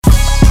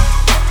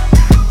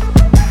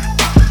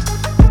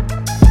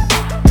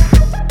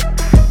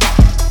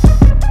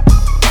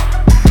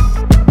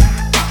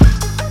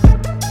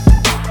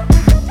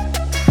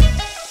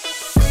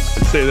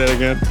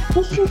again?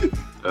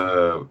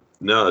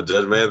 No,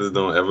 Judge Mathis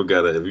don't ever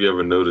got a. If you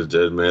ever notice,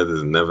 Judge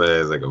Mathis never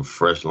has like a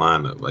fresh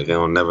lineup. Like he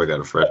don't never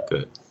got a fresh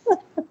cut.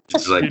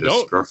 It's like the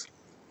scruffy.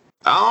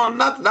 I don't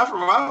not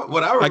from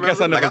what I remember. I guess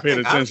I never paid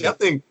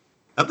attention.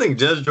 I think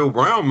Judge Joe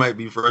Brown might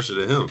be fresher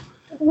than him.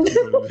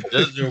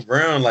 Judge Joe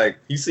Brown, like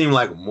he seemed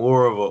like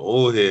more of an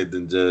old head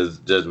than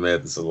Judge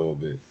Mathis a little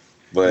bit.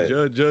 But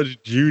Judge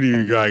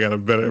Judy guy got a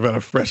better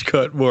fresh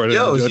cut more than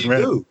Judge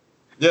Mathis. Do.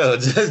 Yo,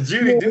 Judge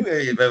Judy do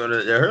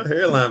her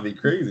hairline be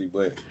crazy,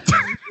 but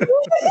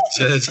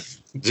Judge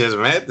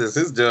Mathis,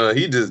 his job,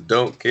 he just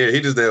don't care. He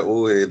just that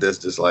old head that's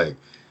just like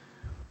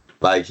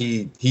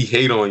he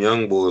hate on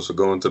young boys for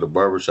going to the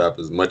barbershop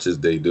as much as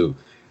they do.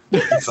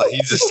 It's like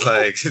he's just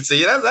like,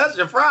 see, that's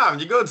your problem.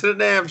 You go to the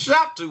damn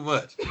shop too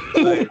much.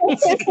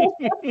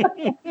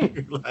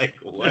 Like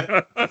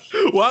what?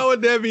 Why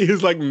would that be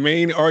his like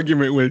main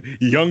argument with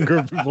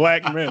younger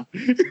black men?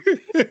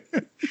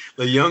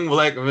 The young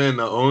black men,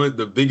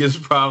 the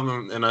biggest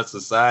problem in our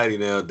society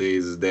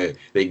nowadays is that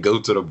they go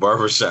to the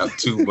barbershop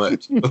too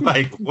much.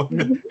 Like what?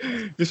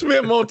 You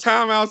spend more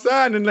time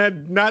outside than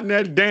not in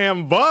that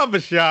damn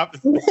barbershop.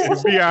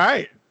 It'll be all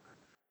right.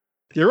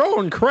 You're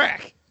on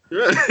crack.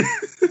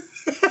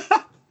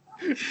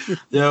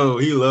 Yo,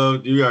 you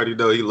already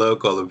know he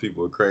loved calling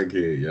people a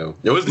crackhead, yo.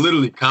 It's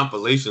literally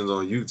compilations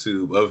on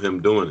YouTube of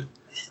him doing it.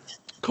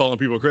 Calling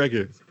people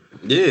crackheads.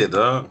 Yeah,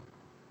 dog.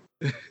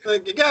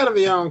 Like, you gotta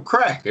be on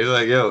crack. It's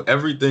like, yo,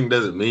 everything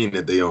doesn't mean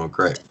that they on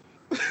crack.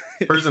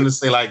 Person to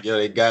say like, yo,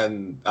 they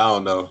gotten, I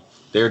don't know,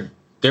 their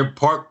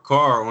parked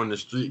car on the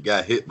street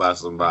got hit by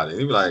somebody.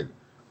 He be like,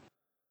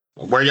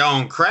 were y'all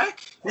on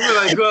crack? He was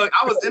like, look,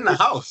 I was in the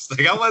house.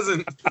 Like I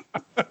wasn't.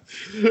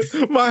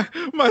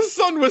 my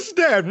son was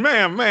stabbed.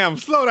 Ma'am,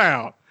 slow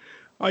down.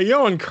 Are you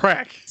on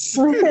crack?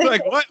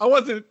 Like what? I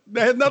wasn't.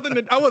 That had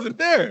nothing. I wasn't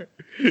there.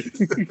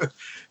 He's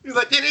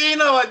like, you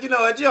know what,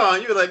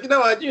 John? You were like, you know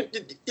what, you're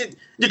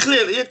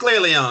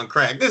clearly on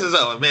crack. This is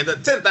over, man.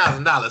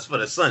 $10,000 for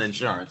the sun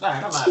insurance. All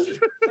right, I'm out of here.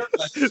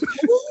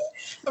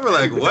 I'm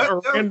like, what?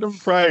 A random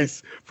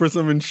price for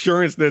some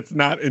insurance that's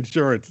not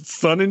insurance. It's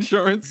sun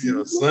insurance.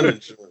 Sun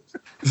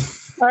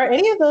insurance. Are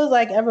any of those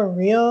like ever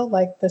real?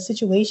 Like the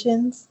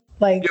situations,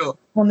 like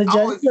on the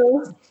judge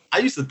shows? I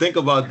used to think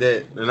about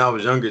that when I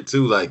was younger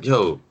too. Like,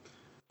 are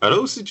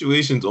those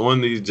situations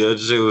on these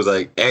judge shows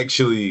like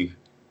actually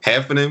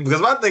happening?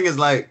 Because my thing is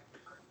like,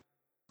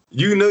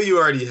 you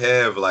already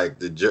have like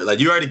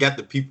you already got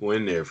the people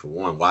in there for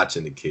one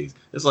watching the case.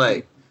 It's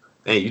like,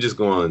 hey, you're just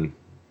going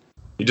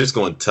to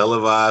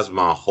televise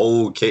my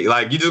whole case.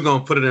 Like, you're just going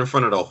to put it in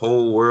front of the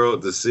whole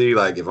world to see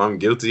like if I'm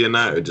guilty or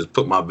not, or just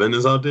put my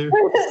business out there.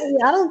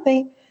 I don't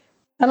think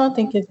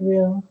it's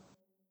real.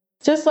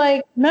 Just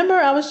like, remember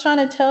I was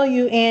trying to tell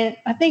you, and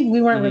I think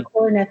we weren't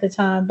recording at the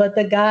time, but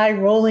the guy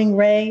Rolling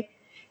Ray.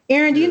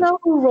 Aaron, do you know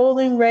who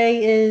Rolling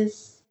Ray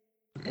is?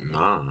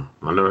 Nah,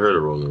 I never heard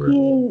of Rolling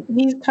Ray.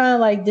 He's kind of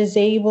like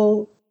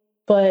disabled,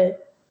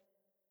 but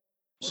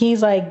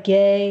he's like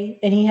gay,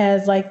 and he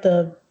has like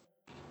the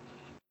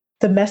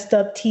messed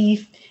up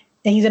teeth,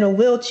 and he's in a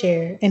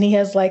wheelchair, and he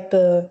has like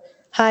the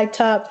high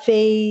top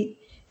fade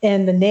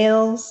and the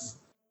nails.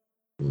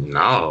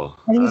 No.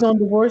 And he's on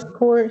divorce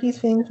court. He's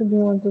famous for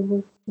being on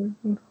divorce court.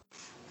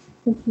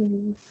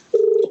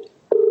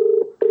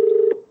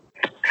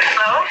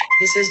 Hello?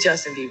 This is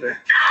Justin Bieber.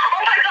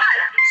 Oh my God!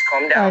 Just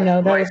calm down.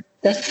 I know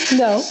that's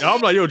no. I'm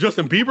like, yo,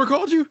 Justin Bieber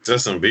called you?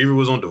 Justin Bieber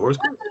was on divorce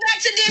court? Welcome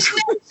back to Dish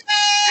Wednesday!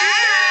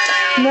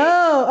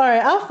 No, all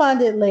right, I'll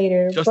find it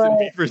later. Justin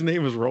Bieber's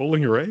name is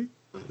Rolling Ray?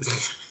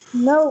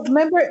 No,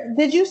 remember,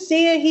 did you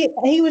see it?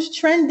 He was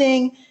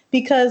trending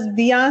because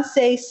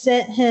Beyonce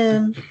sent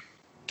him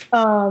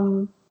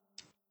her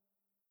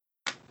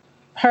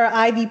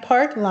Ivy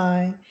Park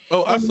line.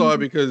 Oh, I saw it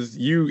because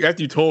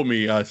after you told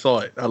me, I saw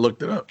it. I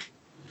looked it up.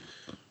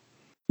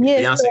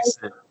 Yeah, Beyonce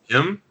sent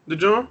him the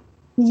joint?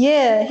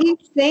 Yeah, he's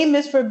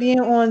famous for being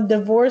on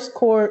divorce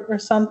court or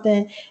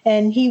something,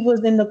 and he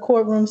was in the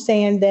courtroom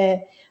saying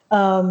that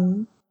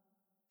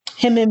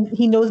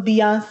he knows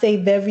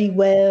Beyonce very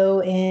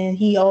well, and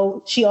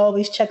she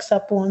always checks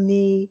up on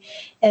me,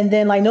 and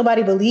then like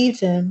nobody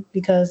believed him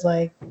because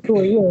like who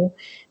are you?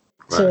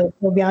 So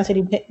for Beyonce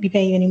to be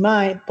paying you any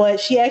mind, but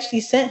she actually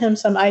sent him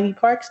some Ivy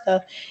Park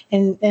stuff,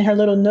 and in her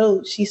little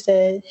note she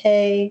said,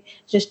 "Hey,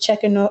 just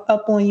checking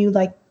up on you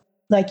like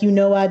you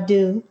know I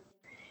do."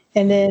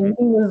 And then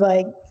he was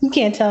like, "You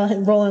can't tell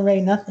him Rolling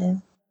Ray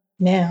nothing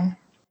now."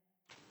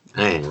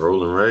 Dang,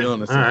 Rolling Ray. All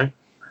right.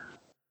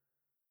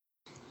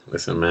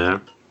 Listen,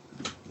 man.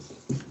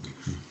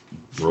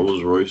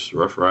 Rolls Royce,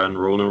 Rough Riding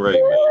Rolling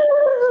Ray, man.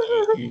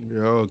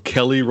 Yo,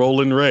 Kelly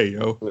Rolling Ray,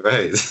 yo.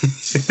 Right.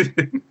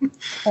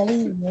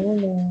 Kelly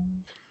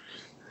Rolling.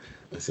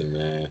 Listen,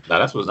 man. Nah,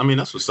 that's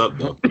what's up,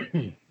 though.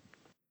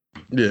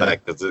 Yeah.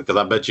 Because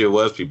I bet you it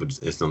was people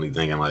just instantly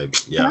thinking, like,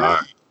 yeah, all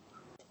right.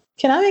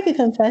 Can I make a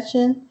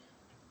confession?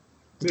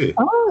 Yeah.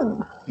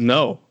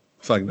 No.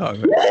 It's like, no.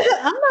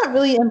 I'm not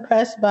really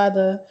impressed by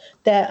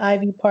that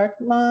Ivy Park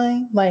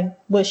line, like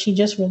what she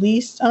just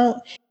released. I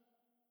don't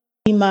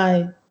be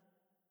my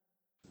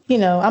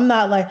I'm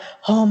not like,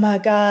 oh my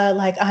God,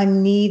 like I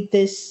need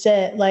this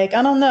set. Like,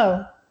 I don't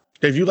know.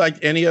 Have you liked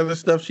any other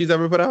stuff she's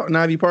ever put out in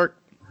Ivy Park?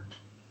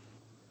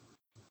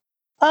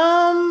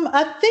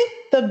 I think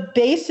the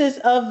basis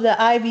of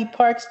the Ivy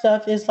Park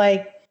stuff is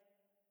like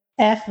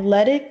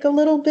athletic a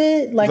little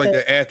bit, like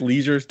the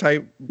athleisure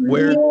type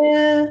wear.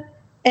 Yeah,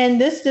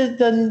 and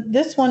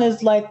this one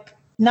is like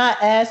not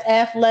as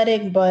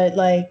athletic, but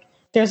like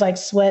there's like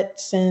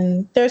sweats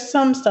and there's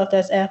some stuff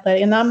that's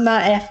athletic, and I'm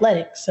not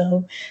athletic,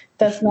 so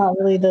that's not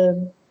really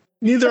the.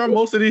 Neither are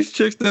most of these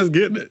chicks that's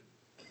getting it.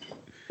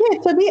 Yeah,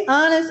 to be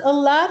honest, a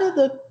lot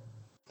of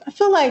I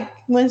feel like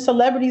when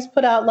celebrities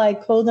put out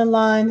like clothing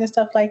lines and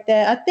stuff like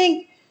that, I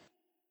think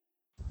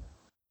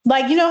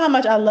like how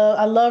much I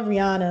love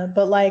Rihanna,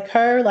 but like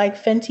her like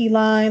Fenty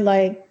line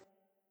like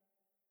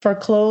for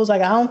clothes,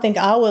 like I don't think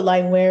I would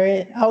like wear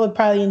it. I would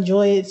probably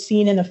enjoy it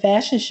seen in a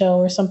fashion show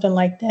or something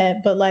like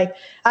that. But like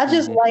I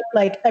just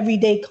like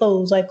everyday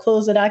clothes, like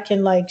clothes that I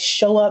can like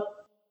show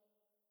up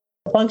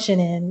function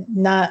in,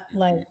 not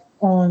like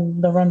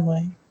on the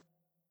runway.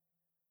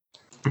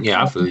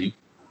 Yeah, I feel you.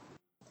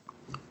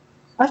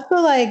 I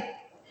feel like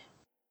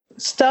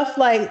stuff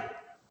like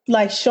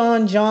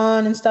Sean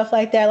John and stuff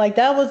like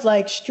that was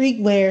like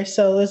streetwear.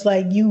 So it's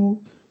like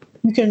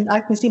I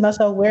can see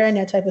myself wearing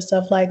that type of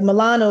stuff. Like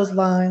Milano's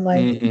line,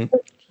 like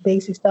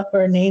basic stuff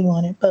or a name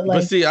on it. But like,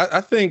 but see,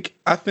 I think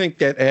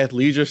that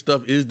athleisure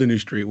stuff is the new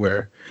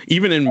streetwear.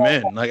 Even in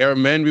men, like our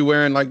men be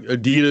wearing like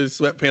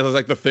Adidas sweatpants is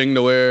like the thing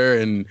to wear,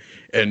 and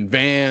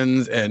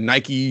Vans and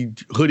Nike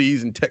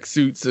hoodies and tech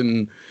suits,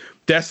 and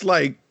that's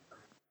like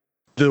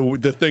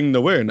the thing to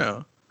wear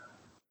now.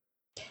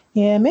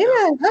 Yeah, maybe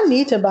I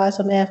need to buy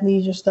some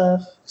athleisure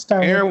stuff.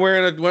 Aaron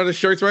wearing one of the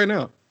shirts right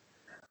now.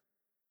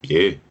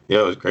 Yeah, it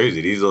was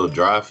crazy. These little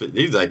dry fit.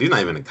 These not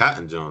even the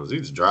cotton Jones.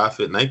 These dry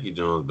fit Nike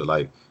Jones. But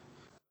like,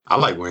 I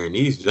like wearing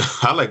these.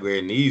 I like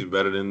wearing these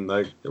better than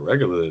like the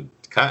regular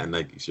cotton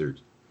Nike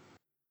shirts.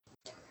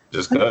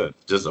 Just like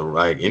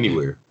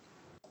anywhere.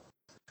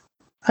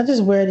 I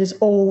just wear this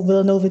old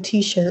Villanova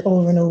T-shirt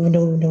over and over and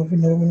over and over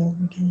and over and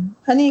over again.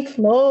 I need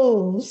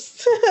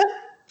clothes.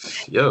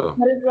 Yo,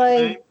 but it's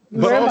like.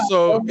 But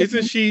also,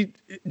 isn't she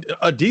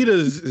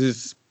Adidas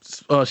is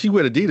she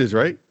with Adidas,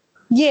 right?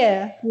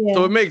 Yeah.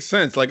 So it makes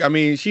sense. Like, I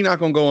mean, she's not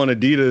gonna go on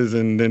Adidas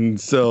and then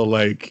sell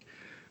like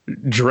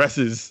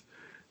dresses.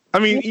 I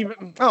mean,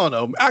 even I don't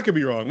know. I could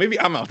be wrong. Maybe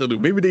I'm out the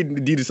loop. Maybe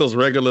Adidas sells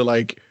regular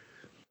like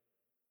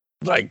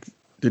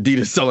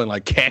Adidas selling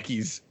like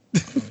khakis.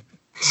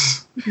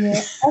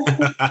 Yeah.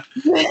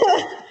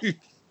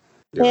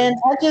 And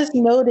I just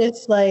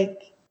noticed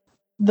like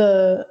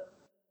the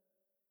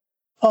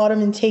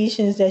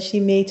ornamentations that she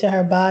made to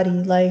her body,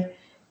 like,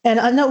 and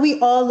I know we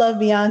all love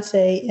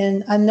Beyonce,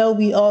 and I know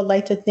we all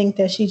like to think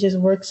that she just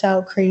works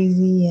out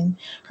crazy and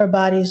her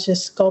body is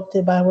just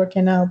sculpted by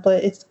working out,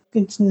 but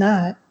it's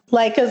not.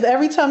 Like, because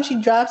every time she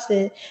drops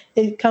it,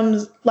 it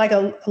comes like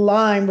a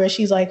line where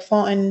she's like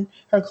flaunting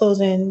her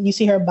clothes and you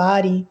see her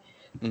body.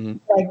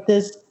 Like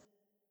this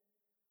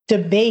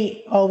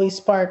debate always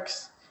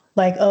sparks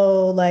like,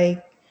 oh,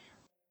 like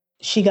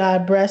she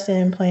got breast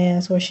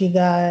implants or she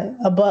got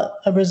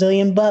a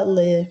Brazilian butt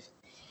lift.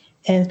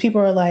 And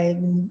people are like,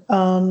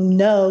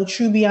 no,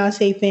 true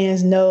Beyonce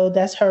fans know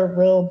that's her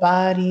real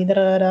body. Da,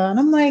 da, da. And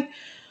I'm like,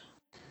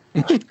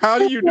 how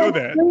do you know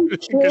that?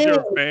 Because you're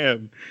a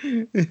fan.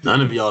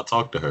 None of y'all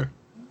talk to her.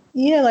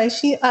 Yeah, like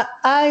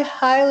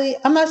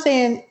I'm not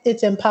saying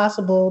it's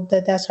impossible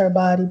that that's her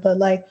body, but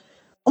like,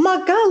 oh my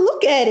God,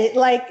 look at it.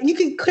 Like you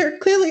can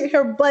clearly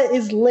her butt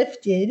is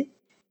lifted.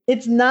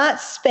 It's not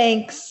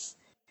Spanx.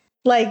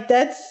 Like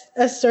that's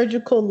a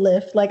surgical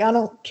lift. Like I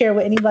don't care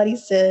what anybody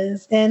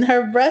says. And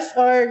her breasts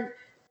are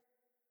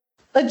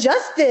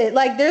adjusted.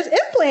 Like there's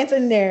implants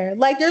in there.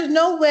 Like there's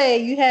no way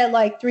you had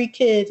like 3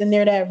 kids and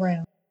they're that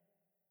round.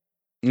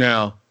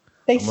 Now,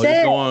 I'm going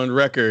to go on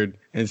record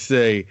and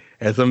say,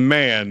 as a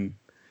man,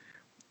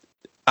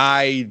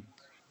 I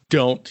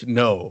don't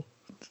know.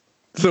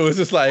 So it's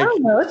just like, I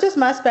don't know. It's just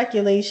my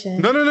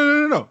speculation.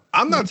 No.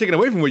 I'm not taking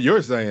away from what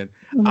you're saying.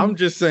 I'm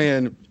just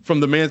saying, from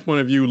the man's point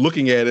of view,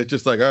 looking at it,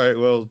 just like, all right,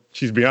 well,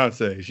 she's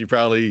Beyonce. She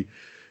probably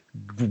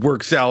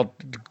works out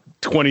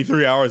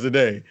 23 hours a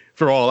day,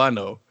 for all I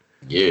know.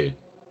 Yeah.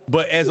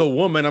 But as a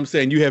woman, I'm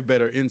saying you have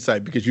better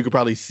insight because you could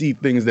probably see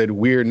things that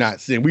we're not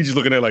seeing. We just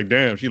looking at it like,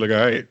 damn, she look all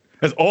right.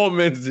 That's all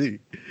men see.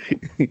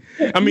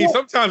 I mean,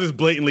 sometimes it's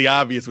blatantly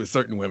obvious with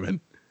certain women.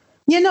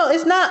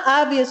 It's not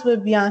obvious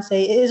with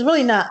Beyonce. It's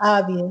really not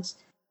obvious.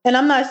 And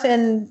I'm not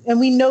saying, and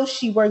we know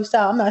she works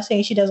out. I'm not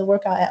saying she doesn't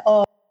work out at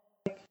all.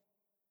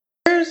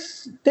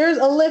 There's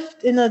a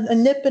lift and a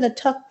nip and a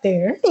tuck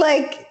there,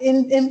 like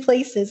in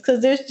places,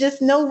 because there's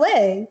just no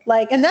way.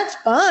 Like, and that's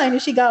fine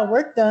if she got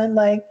work done.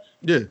 Like,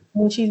 yeah,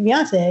 when she's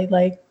Beyonce,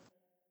 like,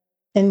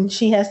 and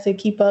she has to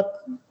keep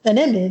up an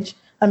image.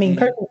 I mean,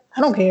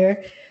 I don't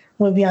care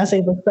what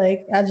Beyonce looks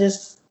like. I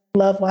just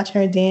love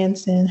watching her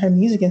dance and her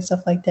music and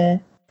stuff like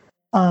that.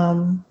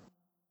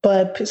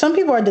 But some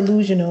people are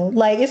delusional.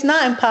 Like, it's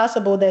not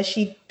impossible that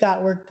she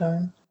got work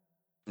done.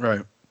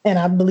 Right. And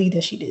I believe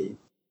that she did.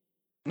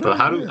 But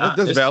how do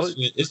that's valid?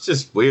 It's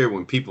just weird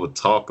when people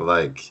talk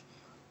like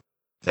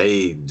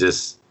they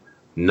just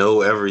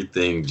know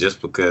everything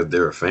just because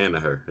they're a fan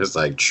of her. It's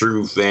like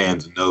true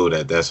fans know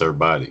that that's her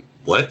body.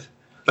 What?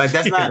 Like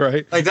that's not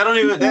right. Like that don't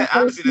even. That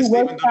honestly, that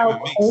statement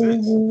don't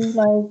even make sense.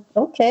 Like,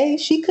 okay,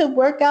 she could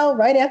work out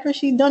right after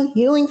she's done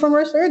healing from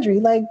her surgery.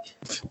 Like,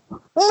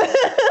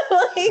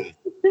 like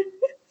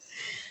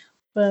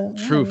but,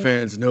 True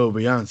fans know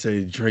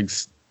Beyonce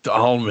drinks the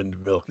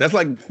almond milk. That's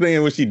like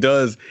saying what she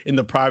does in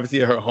the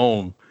privacy of her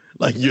home.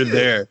 Like you're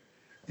there.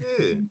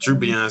 Yeah, true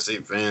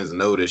Beyonce fans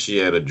know that she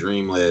had a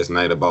dream last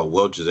night about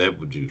Welch's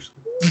apple juice.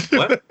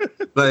 What?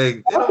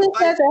 Like,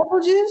 that's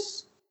apple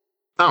juice?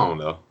 I don't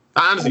know.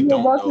 I honestly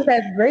don't know.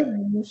 Has grape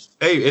juice.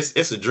 Hey,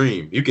 it's a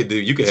dream. You could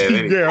have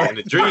anything. Yeah. In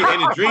a dream,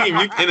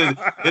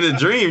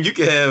 you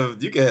can have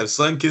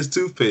Sunkist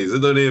toothpaste. It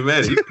don't even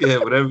matter. You can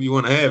have whatever you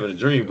want to have in a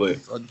dream, but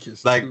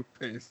Sunkist like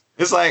toothpaste.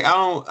 It's like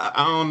I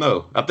don't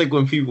know. I think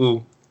when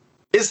people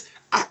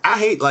I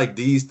hate like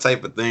these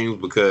type of things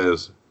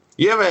because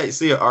you ever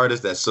see an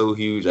artist that's so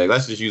huge, like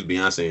let's just use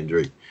Beyonce and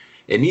Drake.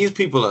 And these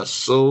people are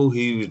so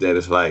huge that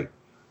it's like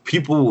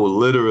people will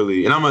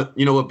literally, and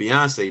you know what,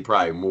 Beyonce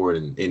probably more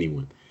than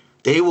anyone.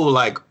 They will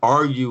like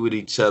argue with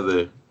each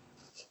other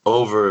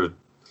over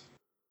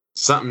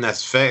something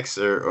that's facts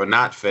or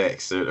not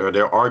facts, or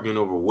they're arguing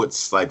over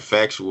what's like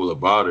factual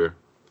about her.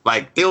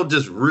 Like they'll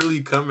just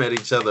really come at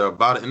each other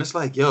about it, and it's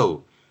like,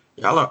 yo,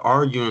 y'all are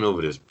arguing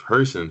over this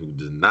person who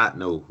does not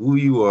know who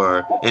you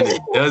are, and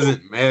it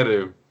doesn't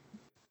matter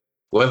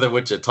whether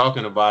what you're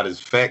talking about is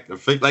fact or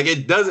fake. Like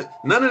it doesn't.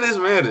 None of this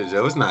matters,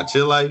 yo. It's not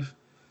your life.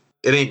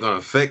 It ain't gonna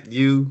affect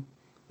you.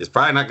 It's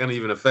probably not gonna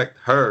even affect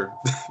her.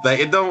 Like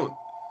it don't.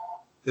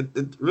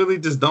 It really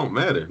just don't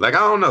matter. Like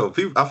I don't know.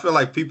 I feel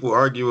like people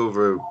argue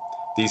over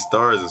these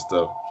stars and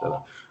stuff. Shut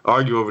up.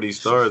 Argue over these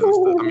stars and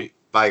stuff. I mean,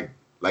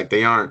 like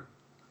they aren't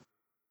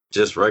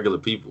just regular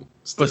people.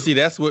 Still. But see,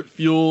 that's what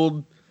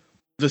fueled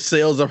the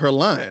sales of her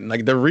line.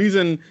 Like the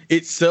reason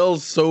it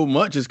sells so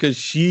much is because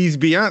she's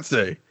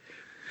Beyonce.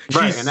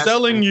 Right, she's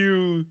selling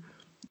you.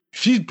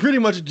 She's pretty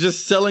much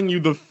just selling you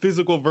the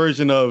physical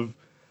version of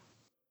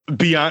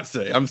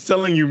Beyonce. I'm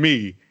selling you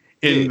me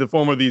in the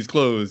form of these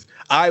clothes.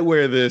 I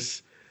wear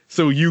this,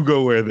 so you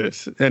go wear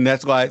this, and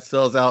that's why it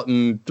sells out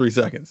in 3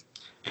 seconds.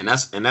 And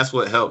that's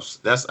what helps.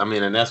 That's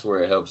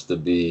where it helps to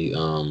be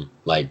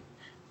like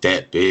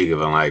that big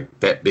of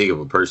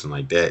a person,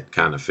 like that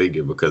kind of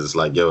figure, because it's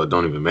like, yo, it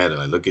don't even matter.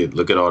 Like look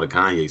at all the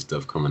Kanye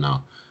stuff coming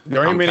out.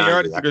 There ain't many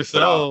artists that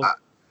sell.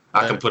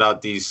 I can put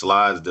out these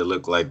slides that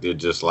look like they're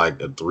just like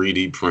a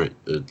 3D print,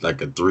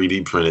 like a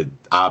 3D printed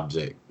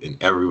object,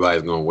 and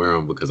everybody's gonna wear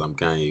them because I'm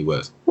Kanye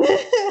West.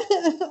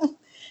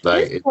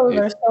 Like these clothes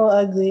are so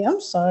ugly.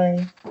 I'm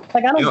sorry.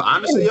 Like I don't.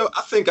 Honestly,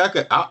 I think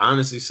I'll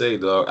honestly say,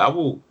 dog, I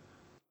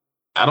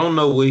don't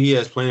know what he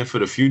has planned for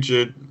the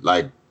future,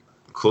 like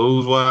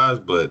clothes wise,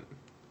 but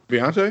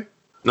Beyonce?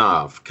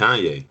 Nah,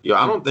 Kanye. Yo,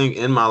 I don't think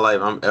in my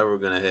life I'm ever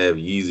gonna have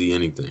Yeezy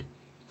anything.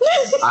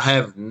 I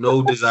have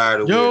no desire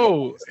to wear.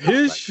 Yo,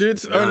 his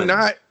shits are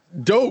not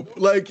dope.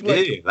 Like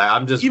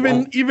I'm just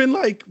even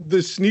like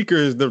the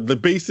sneakers, the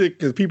basic,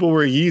 because people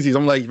wear Yeezys.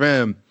 I'm like,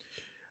 man,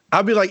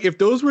 I'd be like, if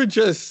those were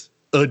just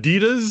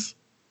Adidas,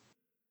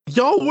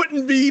 y'all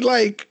wouldn't be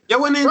like, y'all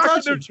wouldn't even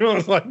touch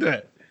them like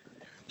that.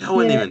 Y'all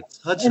wouldn't even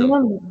touch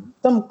them.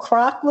 Them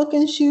Croc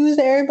looking shoes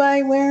that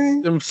everybody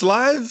wearing. Them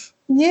slides.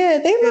 Yeah,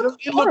 they look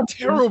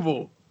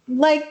terrible.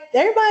 Like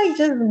everybody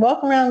just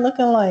walk around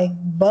looking like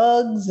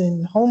bugs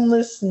and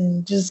homeless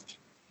and it's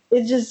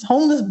just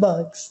homeless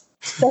bugs.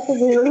 That's what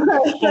they look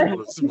like.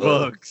 Homeless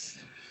bugs.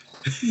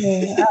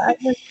 Yeah,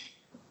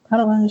 I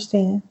don't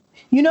understand.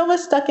 You know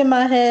what's stuck in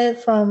my head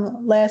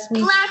from last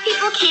week? Black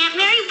people can't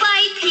marry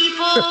white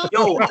people.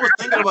 Yo, I was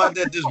thinking about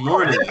that this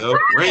morning, yo.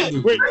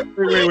 Randomly.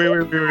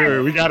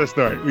 Wait. We gotta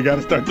start. We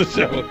gotta start the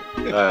show.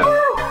 All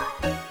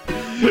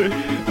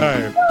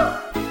right.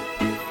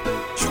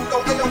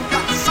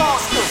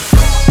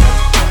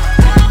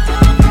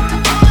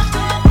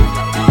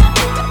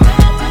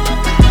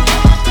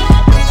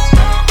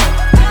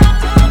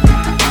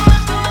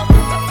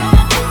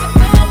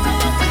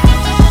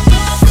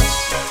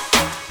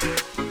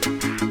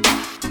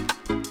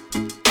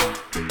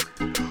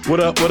 What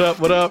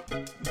up?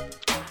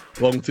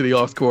 Welcome to the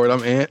Aux Chord.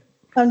 I'm Ant.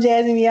 I'm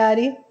Jazzy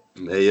Miyati.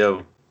 Hey,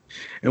 yo.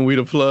 And we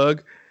the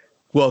plug.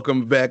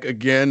 Welcome back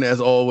again,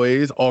 as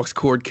always. Aux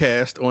Chord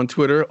Cast on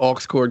Twitter,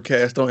 Aux Chord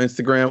Cast on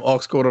Instagram, Aux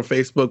Chord on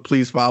Facebook.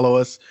 Please follow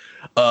us.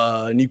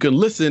 And you can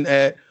listen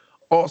at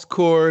Aux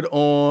Chord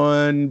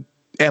on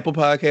Apple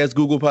Podcasts,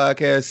 Google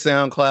Podcasts,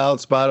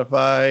 SoundCloud,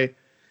 Spotify.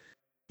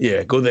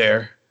 Yeah, go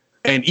there.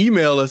 And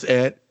email us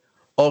at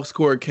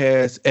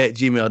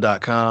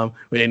auxchordcast@gmail.com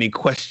with any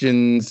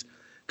questions,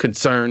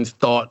 concerns,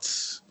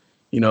 thoughts,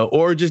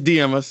 or just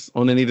DM us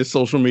on any of the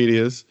social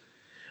medias.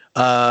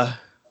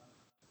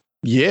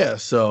 Yeah,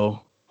 so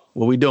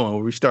what we doing?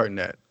 Where we starting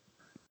at?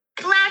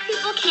 Black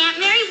people can't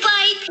marry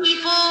white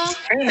people.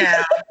 Hey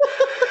now.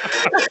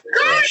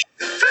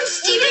 From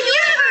Steven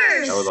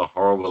Universe. That was a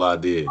horrible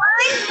idea. 1,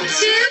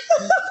 2.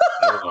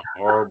 That was a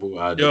horrible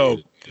idea. Yo,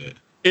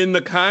 in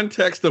the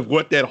context of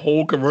what that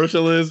whole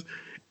commercial is,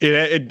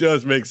 it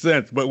does make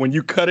sense. But when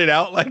you cut it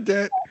out like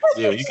that,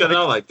 yeah, you cut it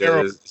out like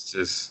that. It's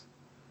just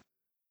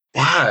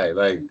why?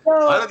 Like,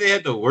 why did they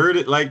have to word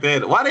it like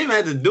that? Why they even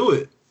had to do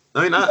it?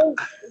 I mean,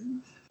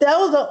 that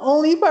was the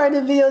only part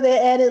of the video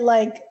that added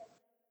like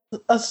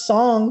a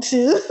song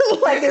to.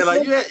 Like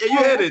you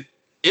added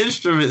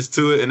instruments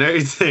to it and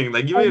everything.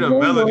 Like you made a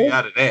melody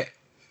out of that.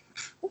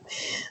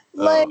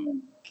 Like,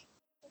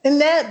 and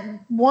that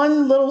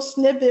one little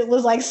snippet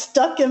was like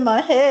stuck in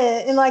my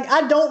head, and like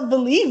I don't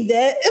believe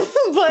that,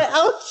 but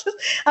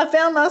I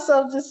found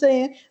myself just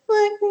saying,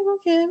 "Black people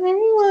can't marry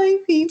white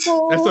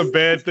people." That's a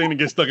bad thing to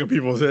get stuck in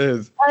people's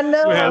heads. I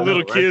know. You had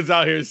little kids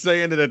out here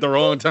saying it at the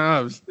wrong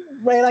times,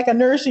 right? Like a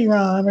nursery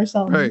rhyme or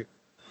something, right?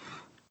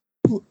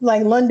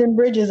 Like London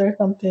Bridges or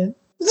something.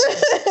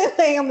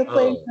 I'm the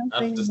play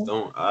something. I just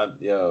don't. I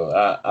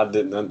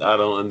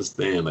don't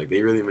understand. Like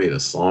they really made a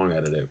song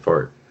out of that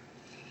part.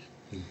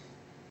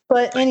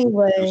 But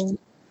anyway,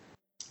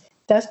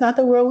 that's not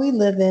the world we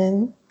live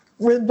in.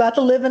 We're about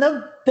to live in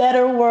a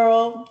better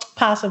world,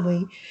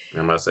 possibly.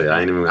 I'm not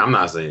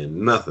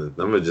saying nothing. I'm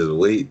gonna just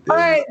wait. All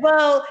right.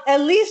 Well,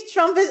 at least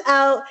Trump is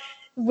out.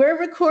 We're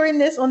recording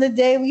this on the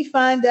day we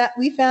found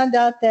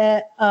out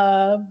that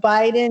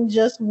Biden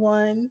just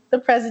won the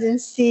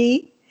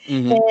presidency,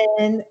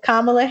 and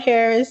Kamala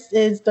Harris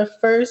is the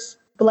first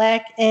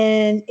Black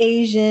and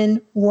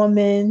Asian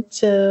woman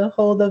to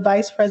hold the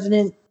vice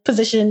president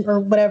position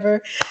or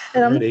whatever.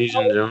 And I'm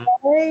excited.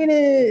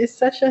 It's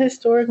such a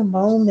historic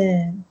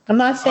moment. I'm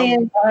not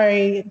saying, all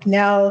right,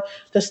 now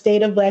the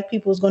state of Black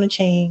people is going to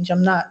change.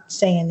 I'm not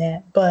saying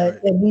that,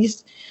 but at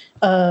least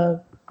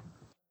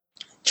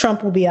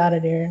Trump will be out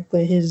of there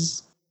with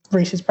his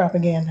racist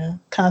propaganda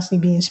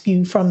constantly being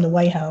spewed from the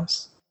White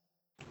House.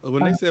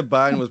 When they said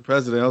Biden was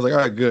president, I was like, all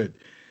right, good.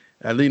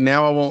 At least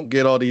now I won't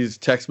get all these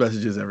text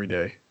messages every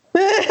day.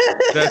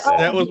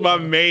 That was my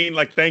main,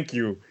 like, thank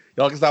you.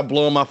 Y'all can stop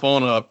blowing my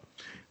phone up.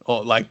 Oh,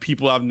 like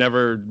people I've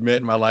never met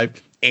in my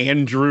life.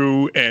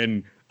 Andrew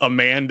and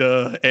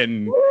Amanda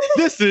and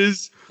this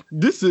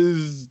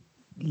is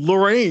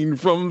Lorraine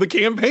from the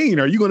campaign.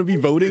 Are you going to be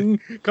voting?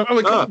 I'm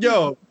like,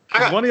 yo,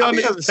 one of y'all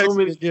niggas text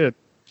me again.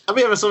 I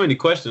be having so many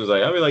questions.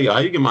 Like I be like, yo, how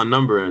you get my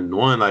number? And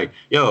one, like,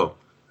 yo,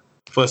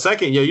 for a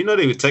second, yo, you know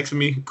they were texting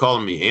me,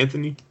 calling me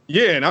Anthony.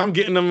 Yeah, and I'm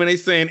getting them and they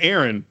saying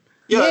Aaron.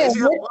 Yeah,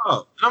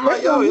 wow. And I'm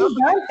like, yo,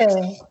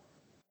 Dante.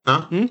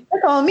 Huh?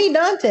 They're calling me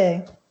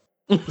Dante.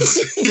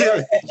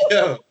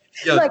 yo,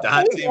 like,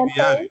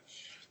 Dante.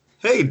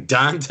 Hey,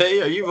 Dante,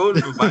 are you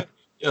voting for Biden?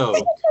 Yo,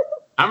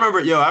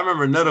 I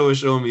remember Neto was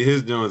showing me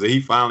his doings, and he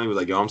finally was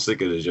like, yo, I'm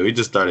sick of this, yo. He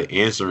just started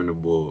answering the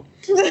bull.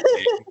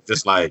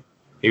 Just like,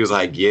 he was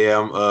like, yeah,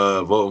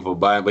 I'm voting for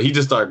Biden. But he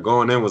just started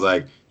going in, was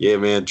like, yeah,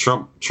 man,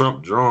 Trump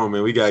drawn,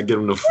 man. We got to get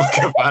him the fuck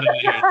up out of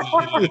there.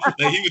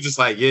 Like, he was just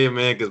like, yeah,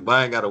 man, because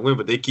Biden got to win,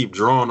 but they keep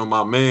drawing on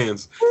my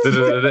mans.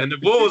 And the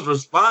bull was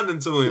responding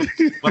to him.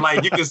 But,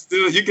 like, you can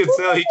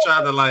tell he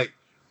tried to, like,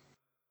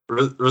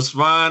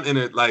 respond and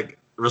it, like,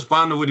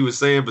 respond to what he was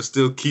saying, but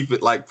still keep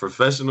it, like,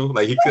 professional.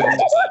 Like, he couldn't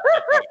just, like,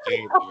 the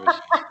game.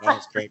 I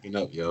was cracking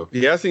up, yo.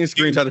 Yeah, I seen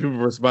screenshots of people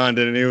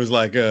responding, and it was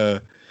like,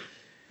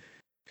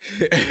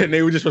 and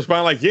they would just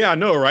respond like, yeah, I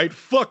know, right?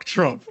 Fuck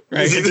Trump,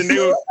 right? And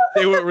then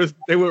they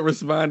would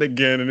respond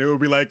again, and it would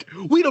be like,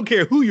 we don't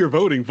care who you're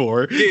voting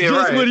for. Yeah,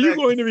 just right. what are you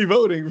going to be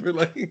voting for?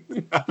 Like,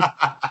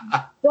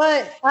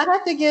 but I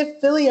have to give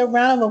Philly a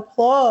round of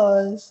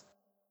applause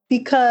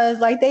because,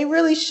 like, they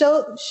really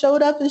showed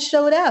up and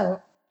showed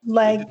out.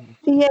 Like,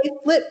 PA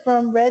flipped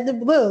from red to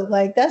blue.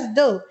 Like, that's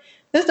dope.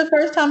 This is the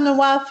first time in a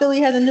while Philly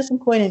hasn't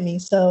disappointed me,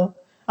 so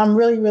I'm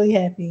really, really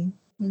happy.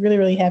 Really,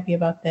 really happy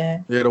about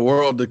that. Yeah,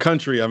 the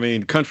country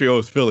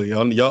owes Philly.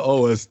 Y'all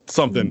owe us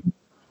something.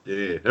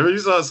 Yeah. Remember you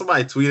saw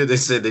somebody tweeted, they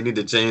said they need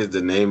to change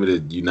the name of the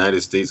United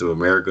States of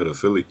America to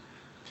Philly.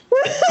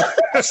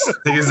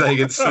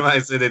 Somebody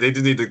said that they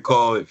just need to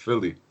call it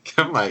Philly.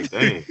 I'm like,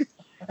 dang.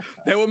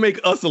 That would make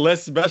us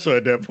less special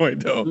at that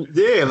point, though.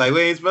 Yeah, like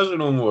we ain't special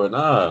no more.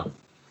 Nah.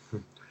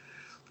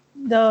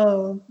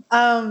 No.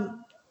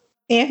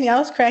 Anthony, I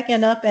was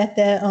cracking up at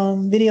that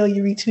video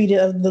you retweeted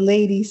of the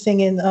lady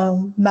singing,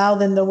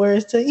 mouthing the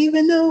words to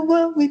 "Even though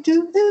what we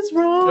do is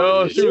wrong."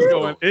 Oh, she was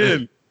going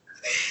in.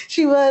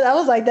 She was. I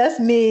was like, "That's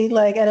me."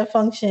 Like at a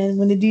function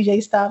when the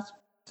DJ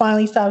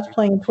finally stops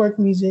playing twerk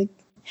music,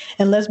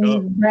 and lets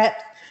me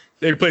rap.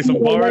 They play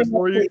some bars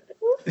for you.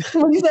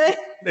 What you say?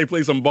 They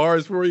play some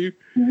bars for you.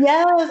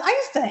 Yes, I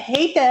used to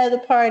hate that at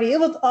the party. It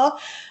was all.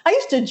 I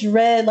used to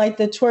dread like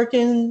the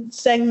twerking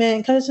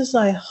segment because it's just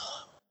like.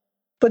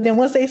 But then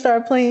once they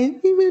start playing,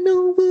 even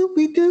though what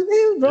we do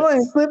is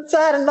wrong, flip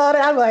side and all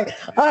that, I'm like,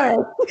 all right,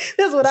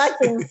 this is what I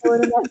came for.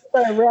 And I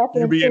start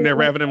rapping. You be in there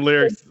rapping them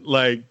lyrics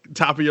like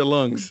top of your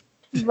lungs.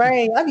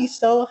 Right. I'd be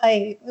so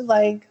hyped.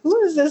 Like,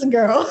 who is this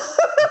girl?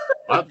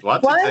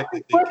 Why is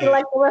she working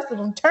like the rest of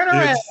them? Turn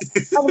around.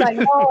 I'm like,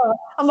 oh,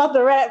 I'm about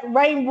to rap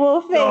right in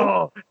bull face.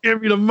 Oh,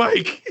 give me the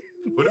mic.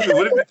 What if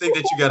you think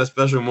that you got a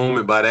special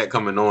moment by that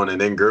coming on, and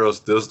then girls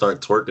still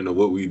start twerking to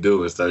what we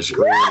do and start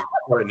screaming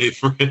for their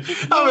friend?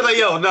 I was like,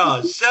 yo,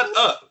 no, shut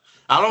up.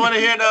 I don't want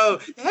to hear no.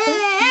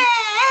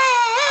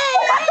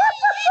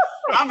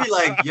 I'll be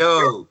like,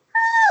 yo,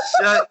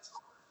 shut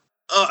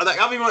up. Like,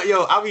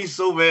 I'll be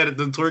so mad at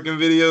the twerking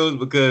videos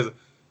because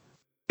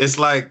it's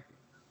like,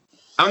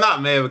 I'm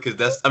not mad because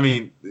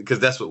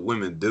that's what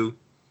women do.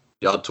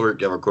 Y'all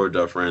twerk, y'all record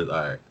y'all friends,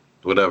 all right,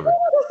 whatever.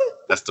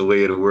 That's the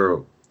way of the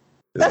world.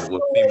 That's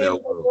what female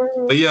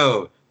world. But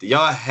yo, do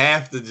y'all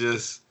have to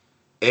just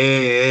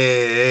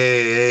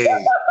hey.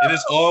 And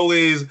it's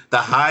always the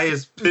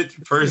highest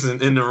pitched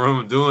person in the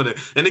room doing it.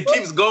 And it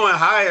keeps going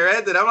higher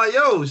after that. I'm like,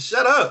 yo,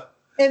 shut up.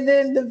 And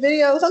then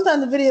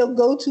sometimes the video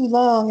go too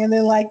long, and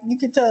then like you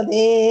can tell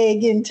they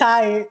getting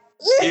tired.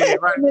 Yeah,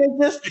 right.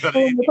 It's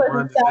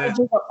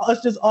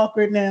just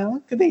awkward now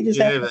because they just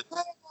have.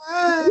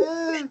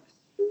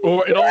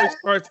 Or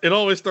it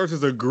always starts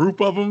as a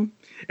group of them,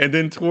 and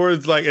then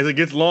towards like as it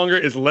gets longer,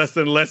 it's less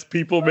and less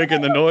people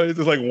making the noise.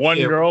 It's like one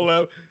girl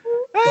left.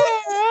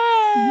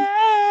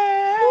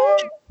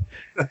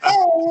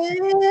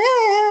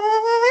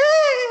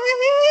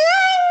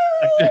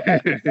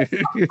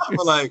 I'm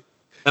like,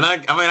 and I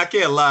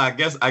can't lie.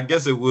 I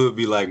guess it would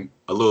be like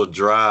a little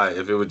dry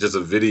if it was just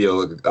a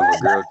video of a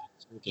girl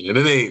drinking, and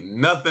it ain't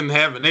nothing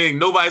happening. There ain't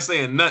nobody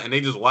saying nothing.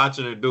 They just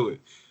watching her do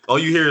it. All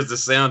you hear is the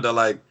sound of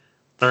like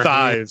her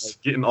thighs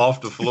like, getting off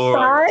the floor.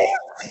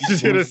 You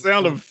just hear the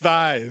sound of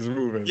thighs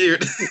moving.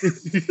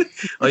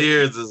 All you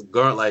hear is this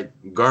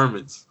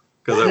garments.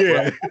 But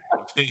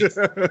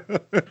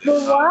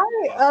why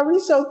are we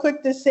so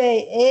quick to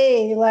say,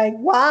 hey, like,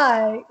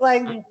 why?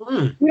 Like,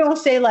 we don't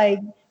say, like,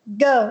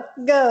 go,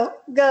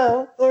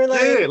 or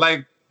like, yeah,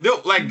 like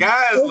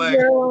guys,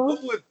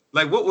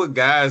 what would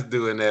guys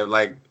do in that?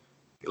 Like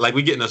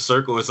we get in a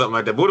circle or something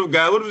like that. What if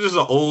just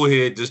an old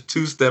head just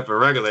two-stepping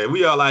regular?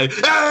 We all like,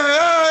 it's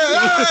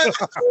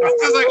like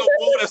a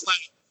bull that's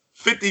like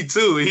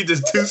 52, and he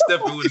just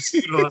two-stepping with a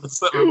suit on or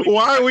something.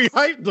 Why are we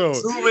hyped though?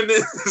 Zooming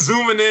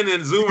in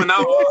and zooming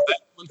out.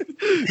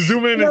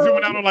 Zooming in and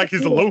zooming out on like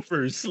his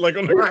loafers, like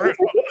on the ground.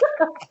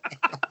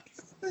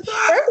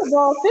 First of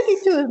all,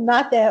 52 is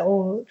not that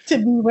old to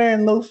be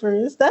wearing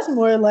loafers. That's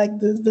more like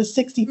the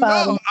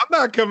 65. No, I'm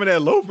not coming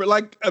at loafer.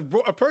 Like a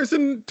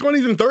person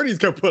 20s and 30s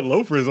can put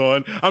loafers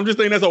on. I'm just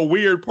saying that's a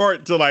weird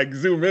part to like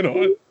zoom in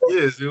on.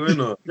 Yeah, zoom in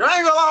on. I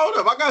ain't gonna lie,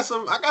 hold up. I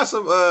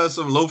got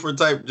some loafer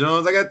type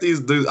Johns. I got these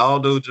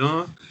Aldo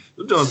Johns.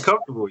 Them Johns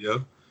comfortable,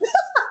 yo.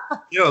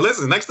 Yo,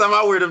 listen, next time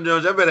I wear them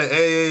Johns, I better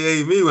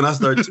AAA me when I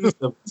start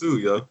two-stepping too,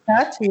 yo.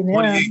 Got to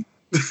now.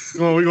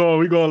 We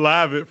gonna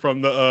live it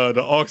from the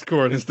aux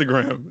cord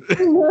Instagram.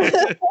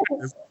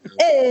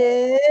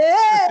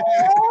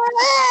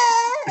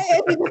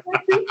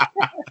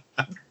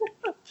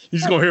 You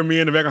just gonna hear me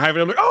in the back of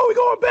hyping. I'm like, oh, we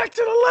going back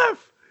to the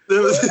left.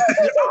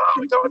 Oh,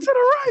 we going to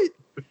the right.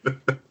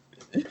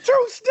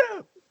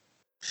 Two-step.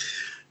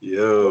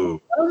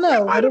 Yo. I don't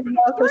know. I don't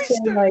know if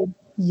saying like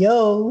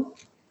yo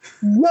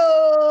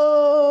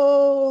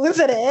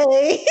instead of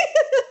A.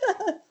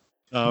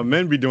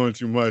 Men be doing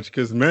too much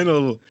because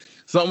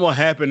something will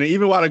happen, and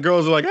even while the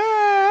girls are like,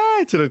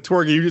 to the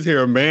twerking, you just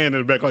hear a man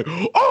in the back like,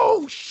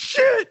 oh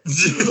shit,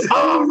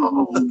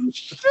 oh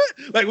shit.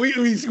 Like we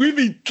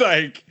be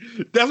like,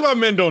 that's why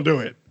men don't do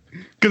it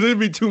because it'd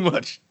be too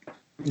much.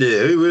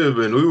 Yeah, we would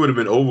have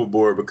been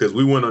overboard because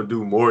we want to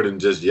do more than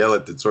just yell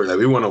at the twerk. Like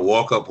we want to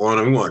walk up on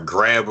them, we want to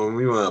grab them,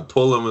 we want to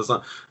pull them or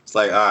something. It's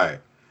like, all right,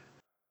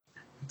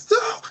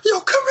 yo,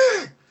 come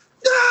here,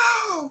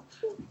 no,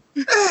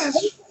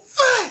 it's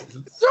fat,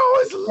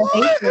 it's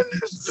lit in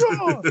this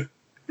joint.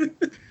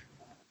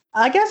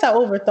 I guess I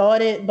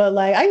overthought it, but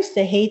like I used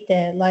to hate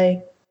that.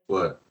 Like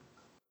what?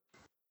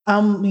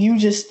 You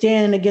just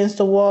standing against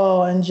the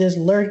wall and just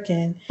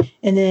lurking,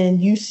 and then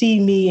you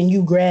see me and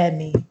you grab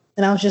me,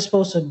 and I was just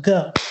supposed to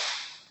go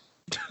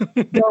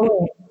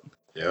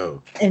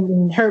in,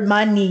 and hurt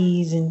my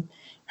knees and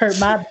hurt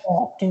my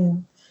back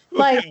and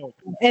like,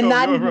 and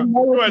not even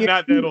know you are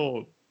not that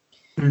old.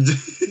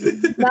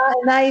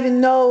 not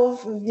even know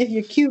if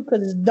you're cute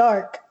because it's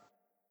dark.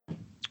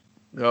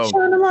 Oh.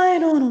 Shine a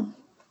light on them.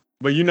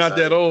 But you're not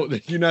that old.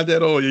 You're not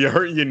that old. You're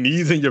hurting your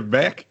knees and your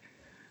back.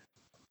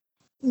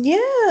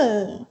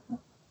 Yeah.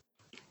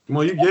 Come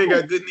on, you ain't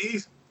got good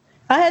knees.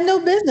 I had no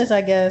business,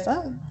 I guess.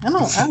 I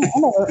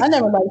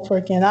never liked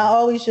twerking. I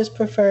always just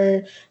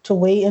preferred to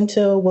wait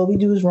until What We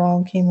Do Is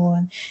Wrong came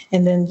on,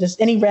 and then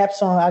just any rap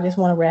song, I just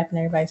want to rap in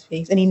everybody's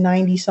face. Any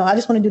 90s song, I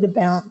just want to do the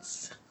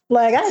bounce.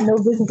 Like I had no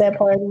business at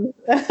parties.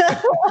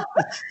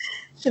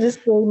 Should have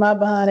stayed my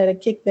behind at a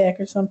kickback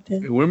or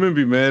something. Women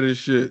be mad as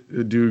shit.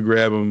 A dude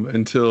grab them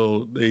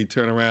until they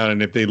turn around,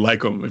 and if they like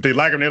them, they're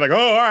like, oh,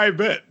 all right,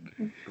 bet.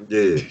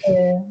 Yeah.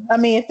 I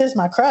mean, if it's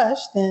my crush,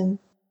 then.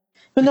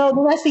 But no,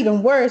 then that's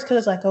even worse because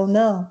it's like, oh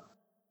no,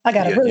 I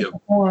gotta really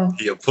perform.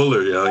 He a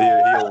puller, yo.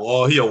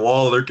 He a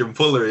wall lurking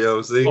puller,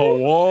 yo. See, a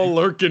wall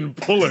lurking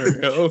puller,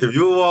 yo. If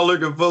you a wall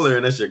lurking puller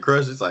and that's your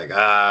crush, it's like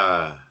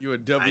you a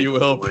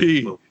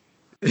WLP.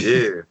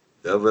 Yeah,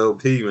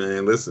 WLP,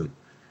 man. Listen.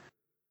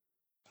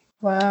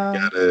 Wow.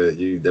 I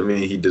mean,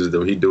 he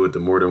do it to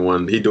more than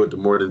one. He do it to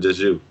more than just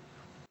you.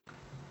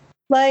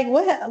 Like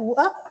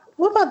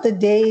what about the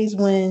days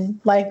when,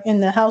 like in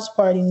the House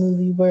Party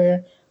movie,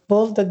 where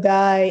both the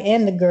guy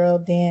and the girl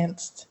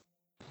danced,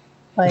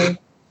 like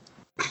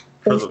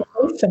face to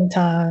face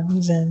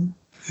sometimes and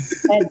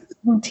had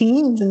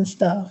routines and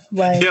stuff.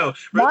 Like, Yo,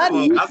 why first of do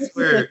all, you I just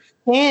swear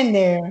stand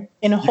there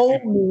and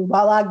hold me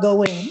while I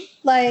go in?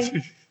 Like,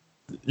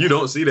 you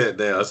don't see that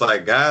now. It's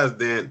like guys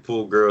dance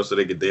pull girls so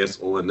they could dance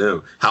on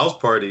them. House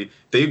Party,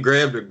 they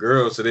grabbed a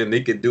girl so then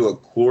they could do a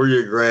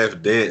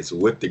choreographed dance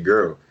with the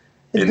girl.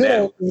 the And good that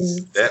old was,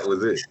 days. that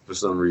was it for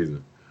some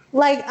reason.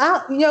 Like,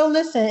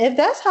 listen, if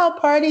that's how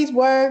parties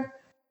were,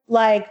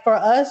 like for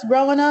us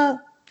growing up,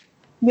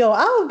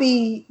 I would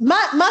be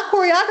my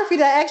choreography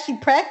that I actually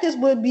practiced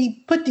would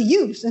be put to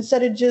use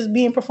instead of just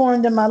being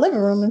performed in my living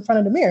room in front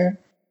of the mirror.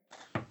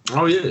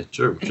 Oh yeah,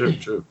 true.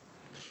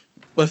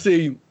 But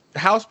see,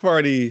 House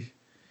Party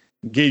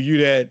gave you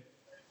that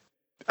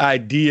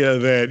idea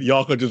that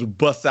y'all could just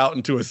bust out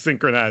into a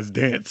synchronized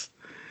dance.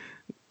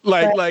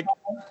 Like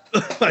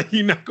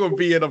you're not gonna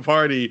be at a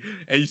party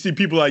and you see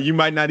people like you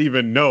might not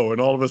even know,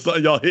 and all of a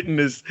sudden y'all hitting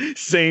this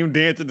same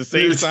dance at the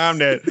same time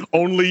that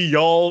only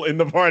y'all in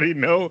the party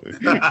know.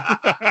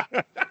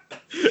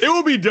 It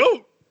would be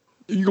dope.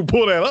 You can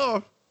pull that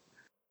off.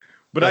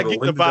 But I get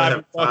the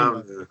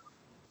vibe.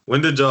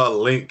 When did y'all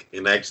link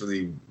and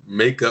actually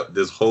make up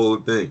this whole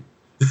thing?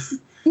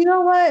 You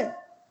know what?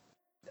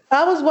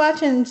 I was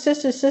watching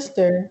Sister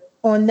Sister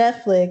on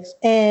Netflix,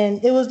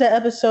 and it was the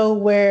episode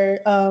where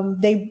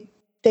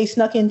they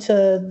snuck into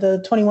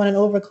the 21 and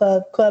over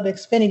club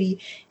Xfinity,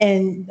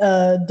 and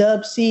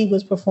Dub C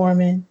was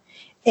performing,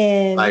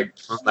 and like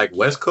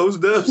West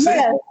Coast Dub C.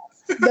 Yeah,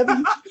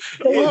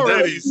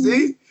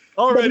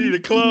 Already the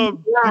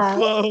club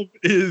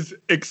is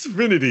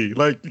Xfinity,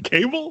 like the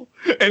cable,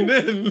 and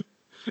then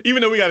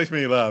even though we got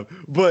Xfinity Live,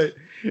 but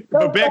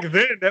back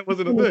then that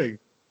wasn't a thing.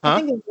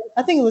 Huh?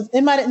 I think it was.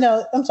 It might.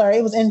 No, I'm sorry.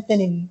 It was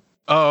Infinity.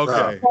 Oh,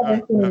 okay.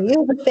 It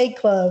was a fake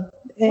club.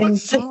 What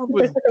song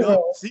was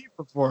Dub C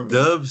performing?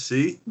 Dub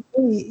C?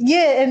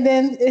 Yeah, and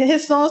then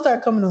his song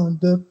started coming on.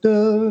 Dub,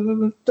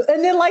 dub, dub.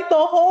 And then like the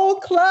whole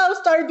club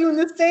started doing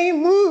the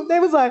same move. They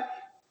was like,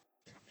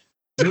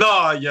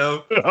 nah,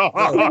 yo. I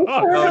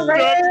was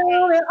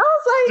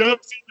like, Dub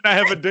C did not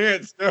have a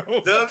dance,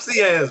 yo. Dub C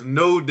has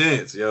no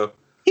dance, yo.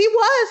 He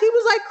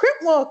was like crip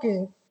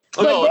walking.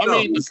 Oh, no, I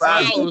mean, the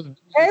style was...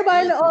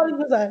 Everybody in the audience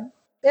was like,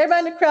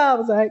 everybody in the crowd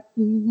was like,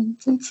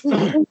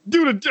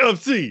 do the Dub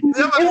C.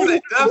 Dub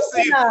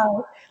C.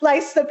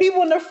 Like the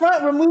people in the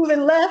front were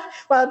moving left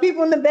while the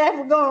people in the back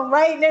were going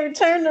right, and they were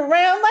turning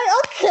around. Like,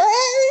 okay,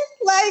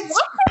 like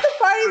why could the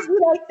parties be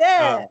like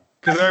that?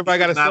 Because everybody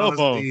got a cell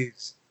phone.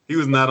 He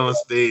was not on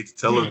stage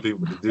telling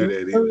people to do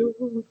that either.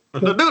 Do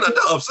the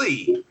Dub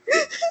C.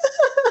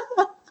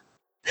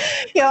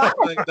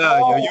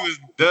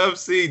 Dub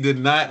C did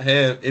not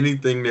have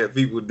anything that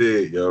people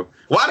did, yo.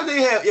 Why did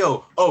they have,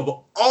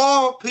 of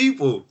all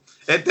people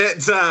at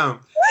that time,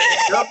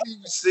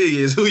 WC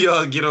is who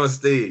y'all get on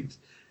stage.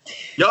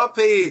 Y'all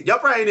probably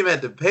ain't even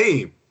had to pay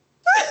him.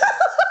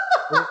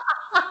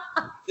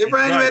 They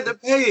probably ain't even had to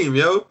pay him,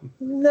 yo.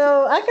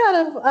 No, I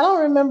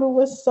don't remember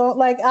what song.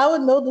 Like, I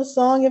would know the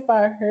song if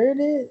I heard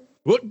it.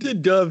 What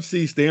did Dub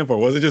C stand for?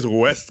 Was it just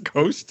West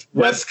Coast?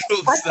 West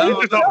Coast.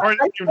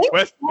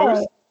 West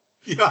Coast.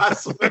 Yo, I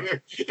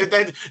swear. If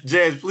that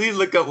Jazz, please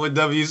look up what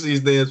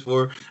WC stands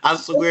for. I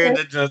swear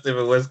that just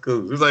for West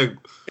Coast. It's like,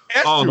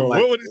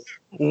 what was it?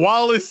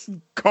 Wallace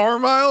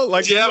Carmile?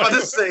 Like, yeah, I'm about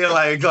to say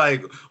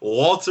like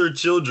Walter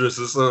Childress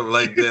or something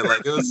like that.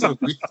 Like, it was so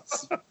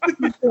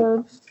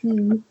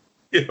weird.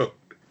 Yo.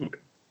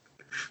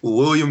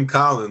 William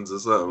Collins or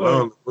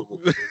something.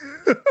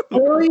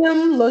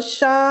 William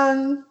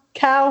LaShawn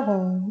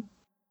Calhoun.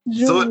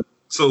 So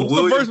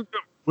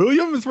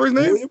William is first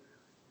name? William?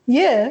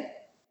 Yeah.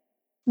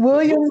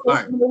 William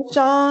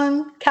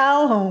LaShawn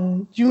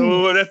Calhoun Jr.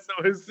 Oh, that's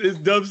his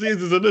Dub C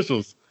is his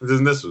initials. His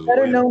initials.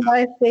 Better known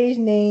by stage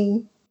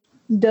name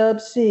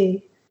Dub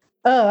C.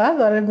 Oh, I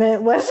thought it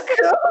meant West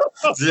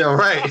Coast. Yeah,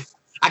 right.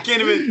 I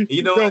can't even,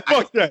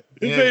 fuck that.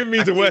 His name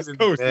means the West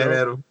Coast.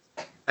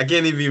 I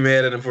can't even be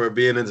mad at him for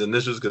being his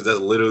initials because that's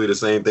literally the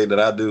same thing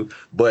that I do.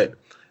 But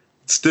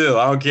still,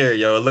 I don't care,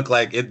 yo. It looked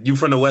like you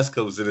from the West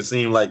Coast and it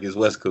seemed like it's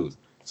West Coast.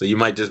 So you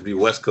might just be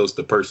West Coast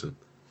the person.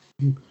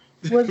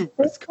 Was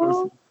West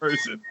Coast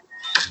person?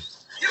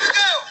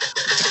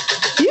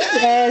 You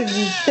guys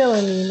be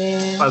killing me,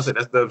 man. I said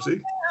that's Dub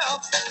C.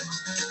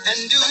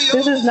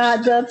 This is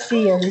not Dub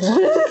C,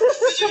 everyone.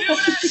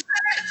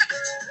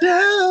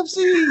 Dub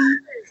C.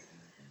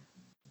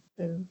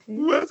 Okay.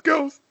 West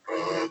Coast.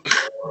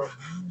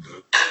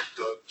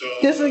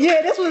 This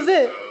was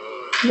it.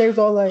 They was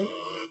all like,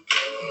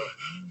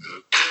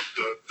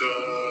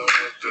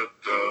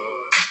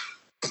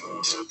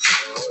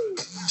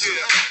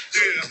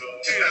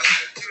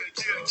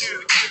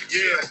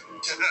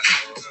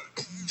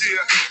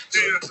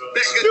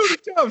 Do the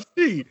Dub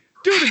C.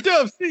 Do the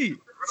Dub C.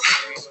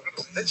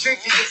 The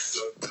jinkies,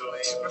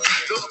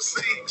 Dub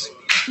C,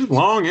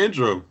 Long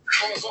intro.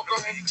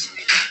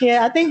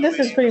 Yeah, I think this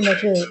is pretty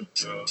much it.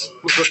 Your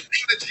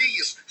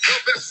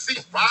best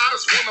seat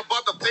riders wanna buy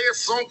the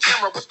best on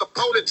camera with the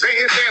folded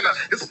bandana.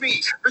 It's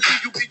me, the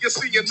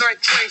DUBSC and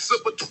night train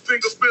silver, 2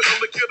 fingers middle,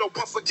 look at her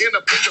once again,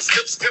 a finger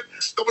skip, skip,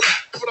 throw it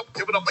up,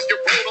 give it up, and get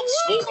rolled up,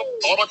 swole up,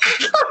 thought I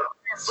could.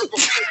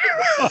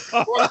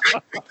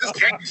 This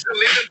gangster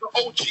living the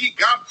OG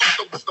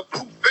Godfather with the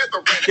blue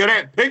feather. Yo,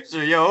 that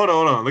picture, yo, hold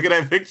on. Look at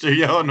that picture,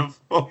 yo, on the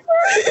phone.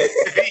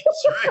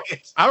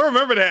 I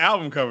remember that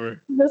album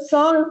cover. The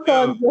song is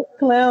called Just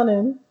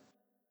Clowning.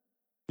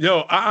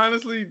 Yo, I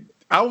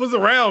was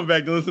around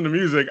back to listen to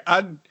music.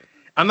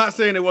 I'm not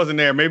saying it wasn't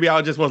there. Maybe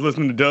I just was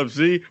listening to Dub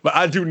C, but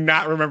I do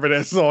not remember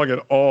that song at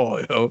all.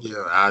 Yo.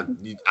 Yeah, I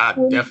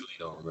definitely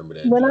don't remember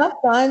that. When I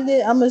find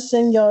it, I'm gonna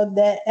send y'all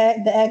the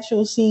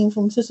actual scene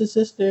from Sister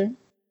Sister.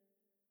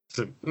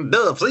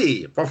 Dub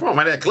C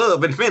performing at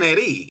Club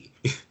Infinity.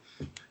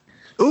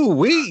 Ooh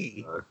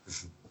wee.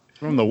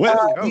 From the West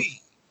Coast.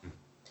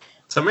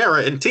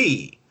 Tamara and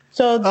T.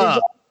 So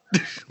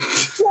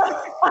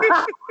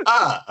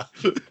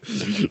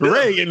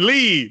Ray and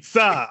Lee,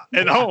 Sa,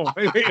 and home.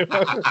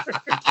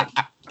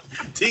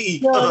 T.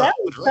 that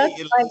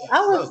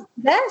was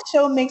that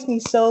show makes me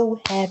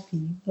so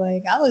happy.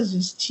 Like I was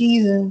just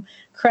cheesing,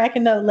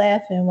 cracking up,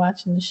 laughing,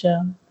 watching the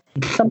show.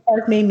 Some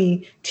parts made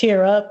me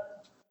tear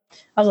up.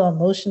 I was all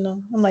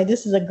emotional. I'm like,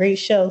 this is a great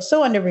show,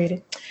 so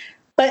underrated.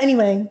 But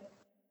anyway,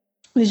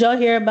 did y'all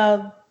hear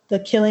about the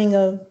killing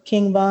of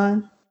King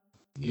Von?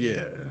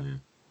 Yeah.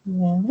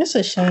 Yeah, it's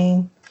a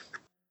shame.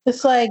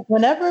 It's like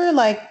whenever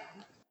like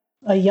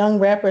a young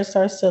rapper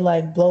starts to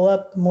like blow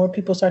up, more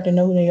people start to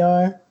know who they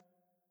are,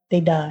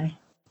 they die.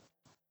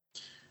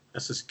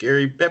 That's a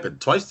scary happened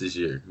twice this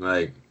year.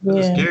 Like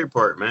that's the scary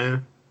part,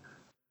 man.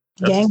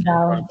 That's Gang the scary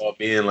part violence. about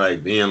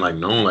being like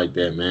known like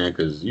that, man,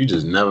 because you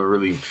just never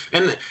really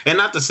and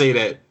not to say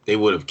that they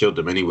would have killed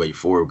him anyway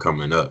for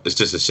coming up. It's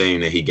just a shame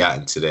that he got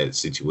into that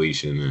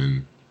situation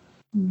and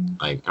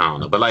like I don't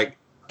know, but like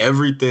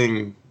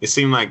everything, it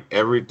seemed like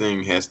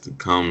everything has to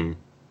come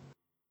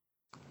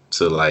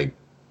to like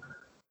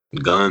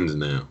guns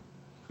now.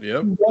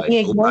 Yep.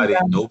 Like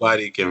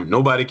nobody can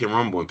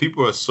rumble, and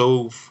people are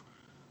so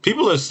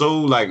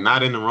like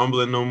not into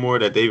rumbling no more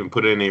that they even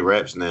put it in their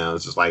raps now.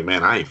 It's just like,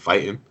 man, I ain't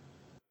fighting.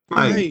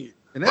 Like, right.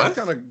 And that's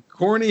kind of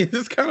corny.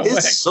 It's kind of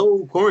whack.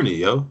 So corny,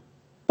 yo.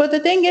 But the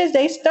thing is,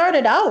 they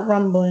started out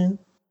rumbling,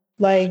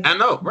 like I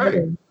know, right?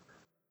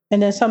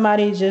 And then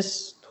somebody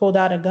just pulled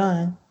out a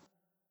gun.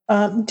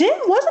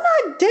 Didn't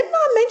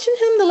I mention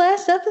him the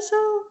last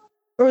episode,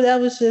 or that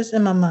was just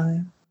in my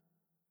mind?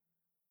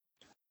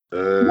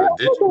 There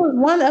was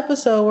one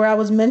episode where I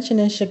was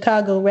mentioning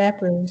Chicago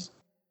rappers.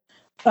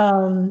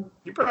 You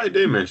probably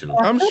did mention him.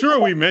 I'm sure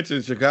we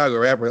mentioned Chicago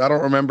rappers. I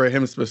don't remember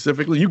him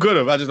specifically. You could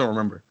have. I just don't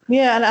remember.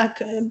 Yeah,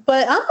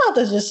 but I'm about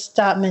to just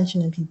stop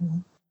mentioning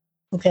people,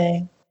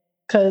 okay?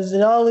 Because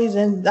it always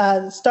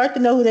start to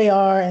know who they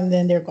are, and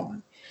then they're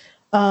gone.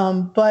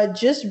 But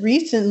just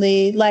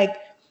recently, like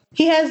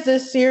he has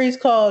this series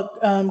called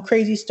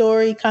Crazy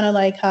Story, kind of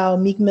like how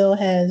Meek Mill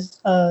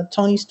has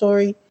Tony's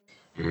Story.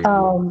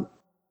 Mm-hmm.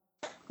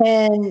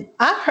 And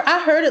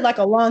I heard it like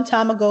a long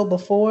time ago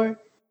before.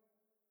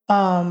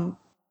 And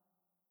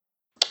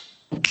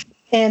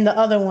the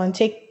other one,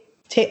 take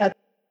or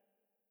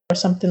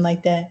something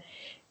like that.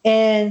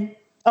 And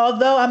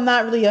although I'm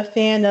not really a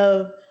fan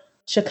of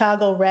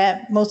Chicago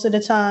rap most of the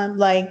time,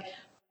 like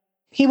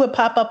he would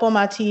pop up on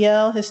my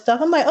TL, his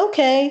stuff. I'm like,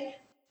 okay,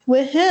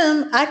 with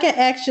him, I can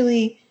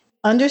actually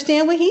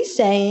understand what he's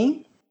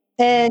saying.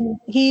 And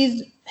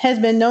has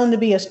been known to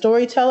be a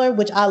storyteller,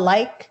 which I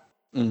like.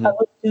 Mm-hmm. I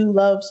do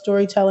love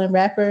storytelling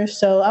rappers.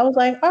 So I was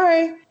like, all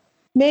right,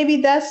 maybe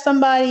that's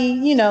somebody,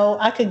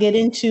 I could get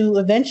into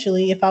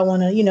eventually if I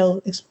want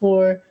to,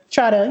 explore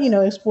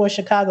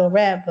Chicago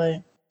rap.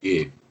 But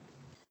yeah,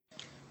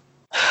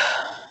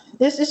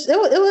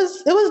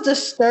 it was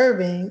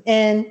disturbing.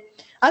 And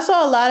I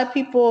saw a lot of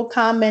people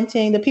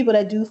commenting, the people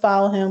that do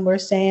follow him were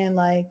saying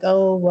like,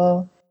 oh,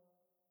 well,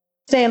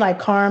 saying like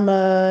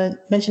Karma,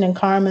 mentioning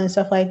Karma and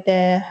stuff like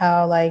that,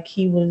 how like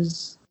he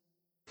was,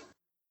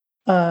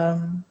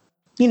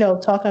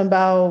 talking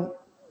about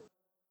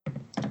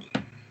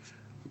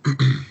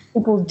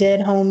people's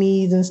dead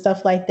homies and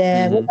stuff like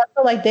that, which I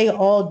feel like they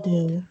all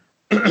do.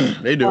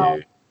 They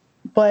do.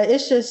 But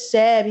it's just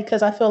sad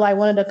because I feel like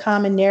one of the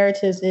common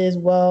narratives is,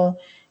 well,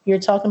 you're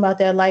talking about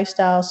that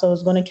lifestyle, so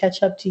it's going to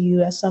catch up to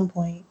you at some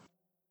point.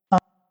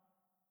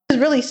 It's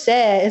really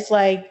sad. It's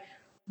like,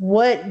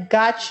 what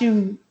got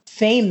you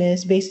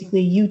famous,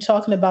 basically, you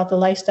talking about the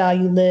lifestyle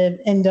you live,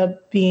 end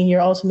up being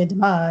your ultimate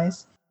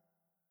demise.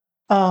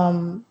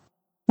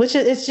 Which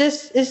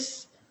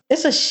it's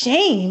a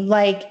shame.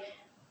 Like,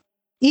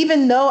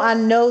 even though I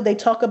know they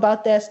talk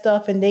about that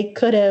stuff and they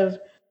could have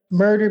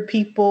murdered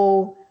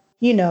people,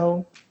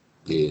 in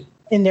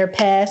their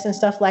past and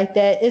stuff like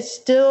that, it's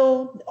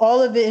still,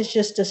 all of it is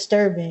just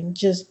disturbing.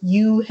 Just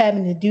you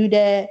having to do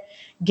that,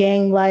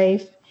 gang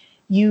life,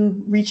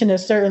 you reaching a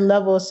certain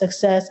level of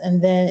success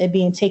and then it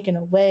being taken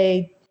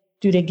away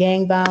due to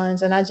gang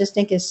violence. And I just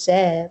think it's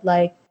sad,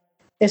 like,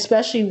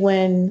 especially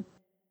when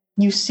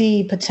you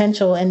see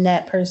potential in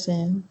that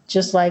person,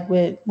 just like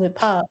with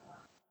Pop.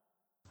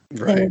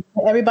 Right. And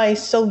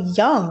everybody's so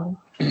young.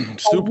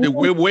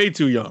 We're way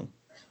too young.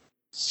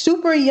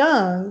 Super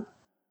young.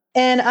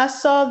 And I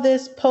saw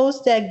this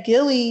video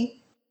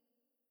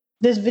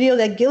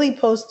that Gilly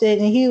posted,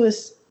 and he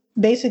was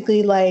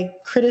basically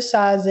like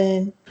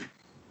criticizing,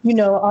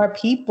 our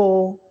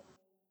people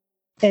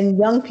and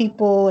young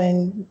people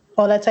and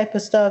all that type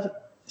of stuff,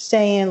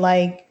 saying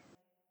like,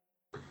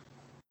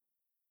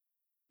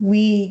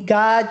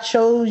 God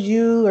chose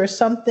you or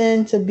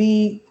something to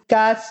be,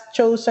 God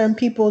chose certain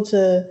people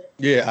to.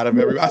 Yeah, out of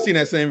I seen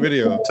that same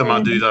video. Talking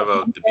about dudes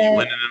about the beat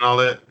winning and all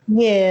that.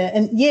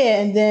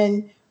 And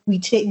then we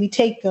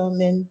take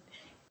them, and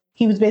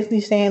he was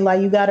basically saying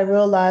like, you got to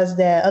realize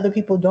that other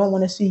people don't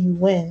want to see you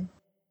win.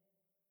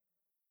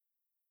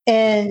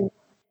 And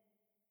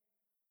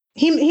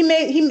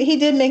he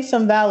did make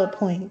some valid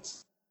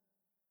points.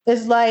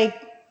 It's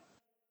like,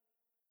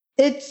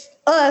 it's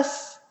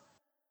us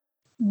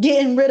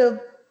getting rid of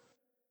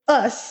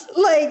us,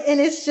 like, and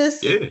it's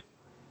just, it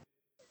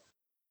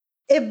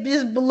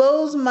just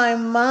blows my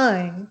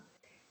mind.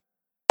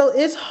 So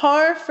it's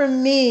hard for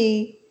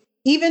me,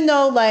 even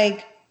though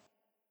like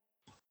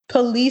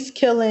police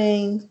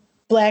killing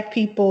Black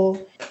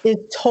people is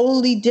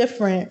totally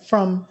different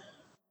from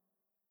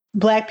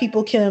Black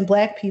people killing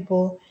Black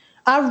people.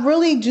 I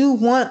really do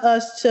want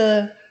us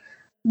to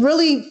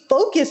really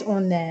focus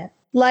on that.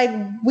 Like,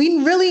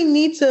 we really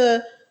need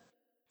to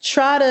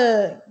try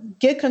to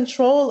get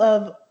control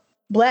of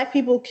Black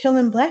people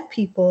killing Black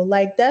people.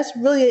 Like, that's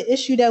really an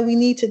issue that we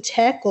need to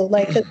tackle.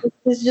 Like, 'cause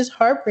it's just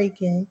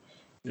heartbreaking.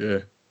 Yeah.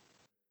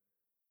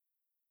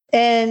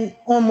 And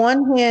on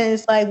one hand,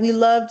 it's like, we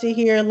love to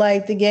hear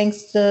like the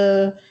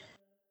gangsta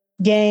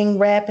gang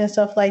rap and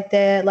stuff like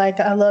that. Like,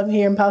 I love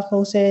hearing Pop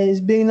Smoke say,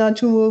 "It's big not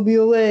two will be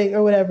away,"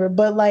 or whatever.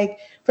 But like,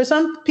 for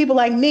some people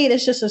like me,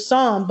 it's just a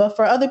song. But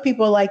for other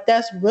people, like,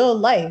 that's real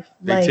life.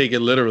 They take it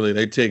literally.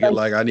 They take it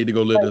like, I need to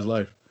go live this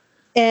life.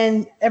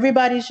 And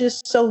everybody's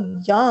just so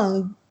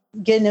young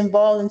getting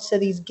involved into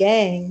these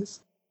gangs.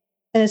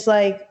 And it's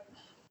like,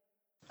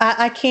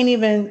 I can't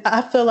even,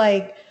 I feel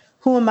like,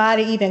 who am I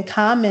to even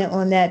comment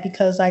on that?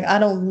 Because like, I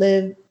don't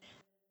live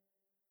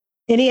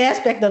any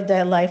aspect of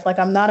that life. Like,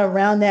 I'm not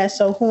around that.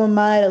 So who am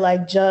I to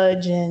like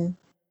judge and,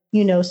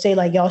 say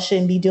like, y'all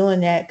shouldn't be doing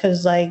that?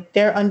 Cause like,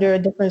 they're under a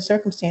different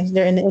circumstance.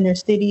 They're in the inner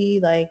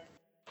city. Like,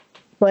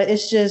 but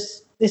it's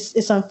just,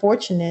 it's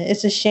unfortunate.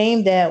 It's a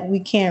shame that we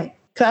can't,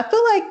 cause I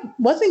feel like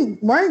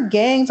weren't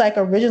gangs like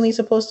originally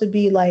supposed to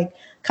be like,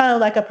 kind of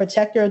like a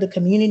protector of the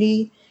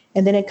community?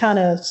 And then it kind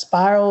of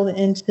spiraled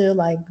into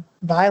like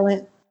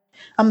violent.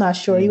 I'm not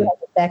sure. You have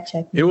to fact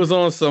check me. It was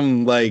on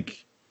some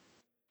like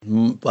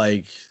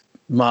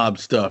mob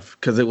stuff,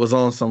 because it was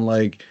on some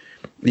like,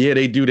 yeah,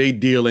 they do their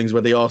dealings,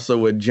 but they also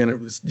would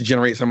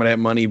generate some of that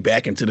money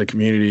back into the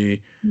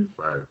community.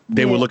 Right.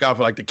 They would look out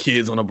for like the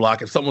kids on the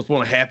block. If something was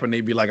going to happen,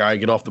 they'd be like, all right,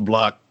 get off the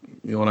block.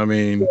 You know what I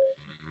mean?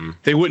 Mm-hmm.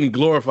 They wouldn't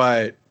glorify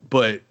it,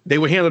 but they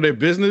would handle their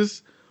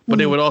business, but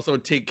they would also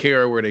take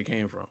care of where they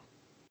came from.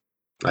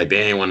 Like,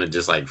 they ain't want to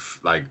just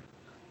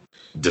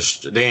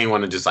they ain't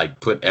want to just like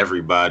put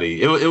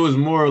everybody. It was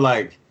more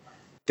like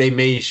they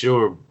made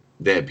sure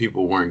that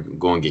people weren't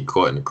going to get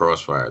caught in the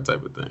crossfire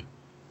type of thing.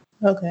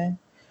 Okay.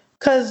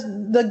 Because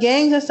the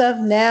gangs and stuff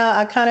now,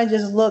 I kind of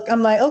just look,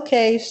 I'm like,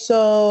 okay,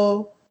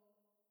 so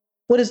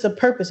what is the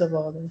purpose of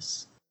all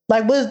this?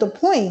 Like, what is the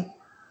point?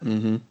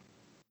 Mm-hmm.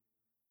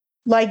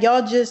 Like,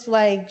 y'all just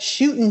like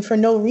shooting for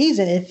no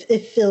reason,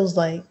 it feels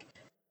like.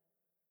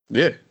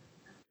 Yeah.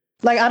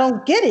 Like, I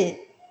don't get it.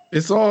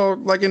 It's all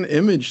like an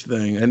image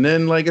thing. And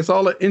then like, it's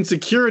all an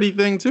insecurity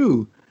thing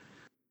too.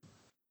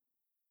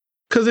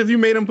 Because if you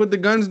made them put the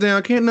guns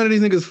down, can't none of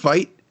these niggas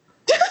fight?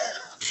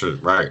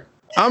 Right.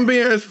 I'm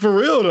being for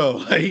real though.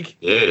 Like,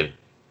 yeah,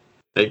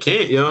 they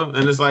can't, yo.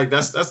 And it's like,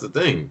 that's the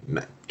thing.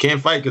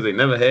 Can't fight because they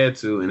never had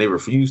to and they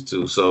refused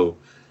to. So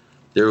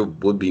there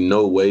would be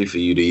no way for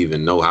you to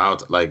even know how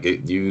to, like,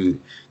 you're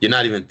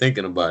not even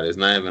thinking about it. It's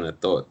not even a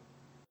thought.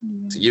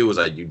 To you, it was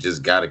like, you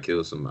just gotta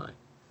kill somebody.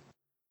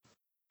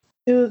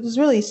 It was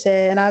really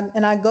sad,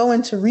 and I go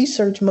into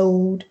research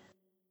mode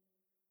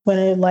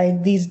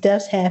when these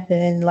deaths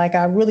happen. Like,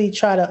 I really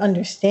try to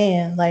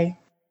understand, like,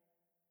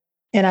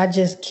 and I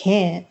just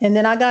can't. And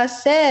then I got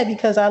sad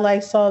because I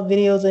saw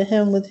videos of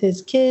him with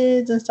his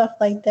kids and stuff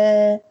like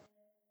that.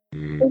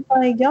 It's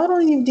like,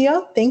 do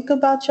y'all think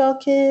about y'all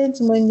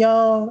kids when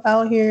y'all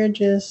out here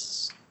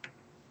just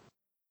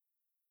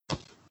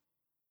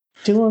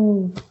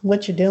doing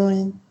what you're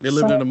doing? They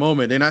lived in the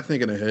moment. They're not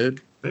thinking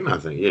ahead. They're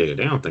not thinking. Yeah,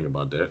 they don't think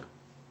about that.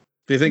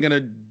 They're thinking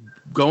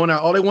of going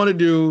out. All they want to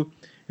do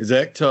is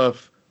act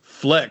tough,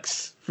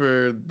 flex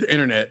for the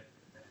internet.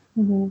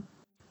 Mm-hmm.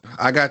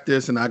 I got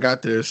this and I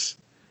got this.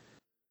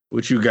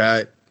 What you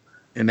got?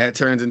 And that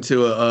turns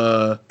into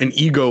an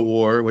ego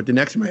war with the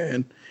next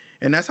man.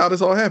 And that's how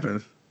this all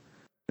happens.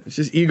 It's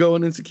just ego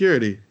and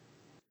insecurity.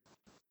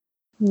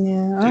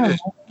 Yeah, I She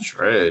don't just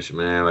trash,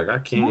 man. Like I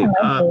can't.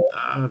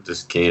 I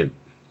just can't.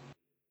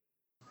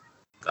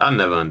 I'll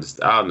never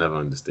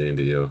understand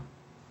it, yo.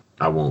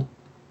 I won't.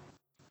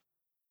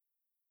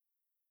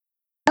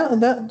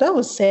 that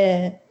was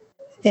sad.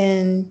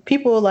 And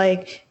people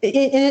like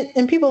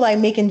and people like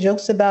making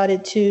jokes about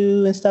it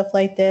too and stuff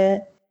like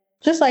that.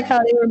 Just like how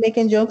they were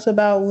making jokes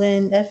about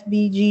when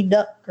FBG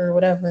Duck or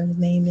whatever his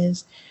name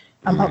is.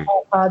 I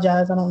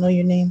apologize, I don't know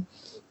your name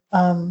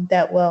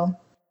that well.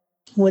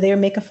 Where they were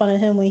making fun of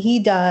him when he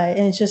died,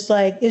 and it's just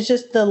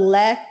the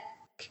lack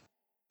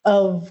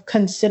of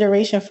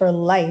consideration for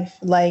life.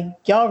 Like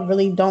y'all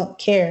really don't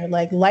care.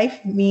 Like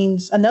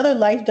another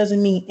life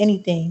doesn't mean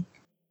anything.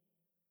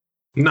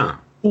 Nah.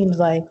 Seems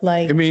like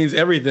it means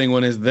everything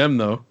when it's them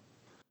though.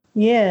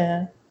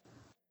 Yeah.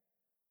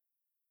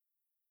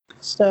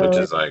 So Which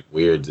is like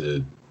weird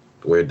to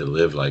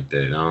live like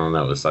that. I don't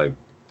know. It's like,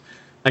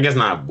 I guess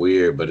not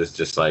weird, but it's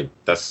just like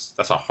that's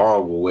a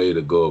horrible way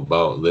to go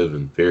about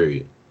living.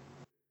 Period.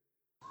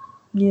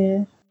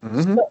 Yeah.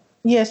 Mm-hmm.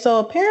 So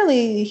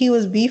apparently he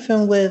was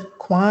beefing with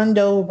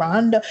Quando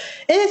Rondo. And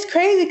it's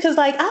crazy because,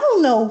 like, I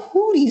don't know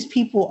who these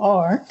people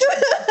are.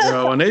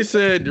 When they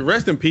said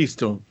rest in peace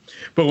to him,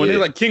 but when they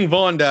like King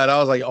Von died, I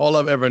was like, all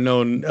I've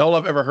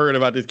ever heard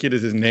about this kid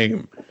is his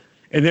name.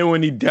 And then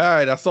when he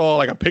died, I saw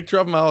like a picture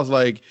of him. I was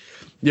like,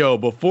 yo,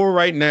 before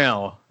right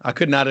now, I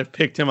could not have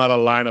picked him out of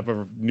a lineup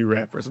of new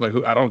rappers. Like,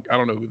 I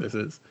don't know who this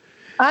is.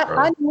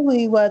 I knew who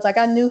he was. Like,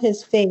 I knew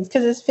his face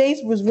because his face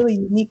was really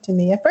unique to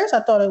me. At first,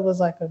 I thought it was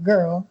like a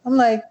girl. I'm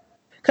like,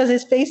 because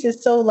his face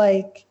is so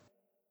like,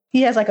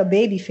 he has like a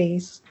baby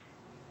face.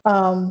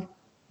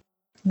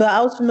 But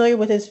I was familiar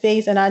with his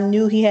face, and I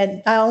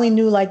only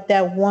knew like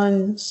that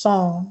one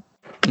song.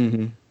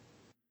 Mm-hmm.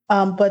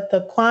 But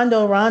the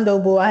Quando Rondo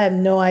boy, I have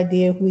no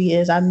idea who he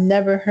is. I've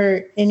never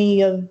heard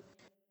any of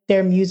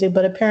their music,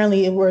 but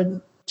apparently it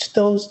were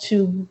those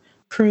two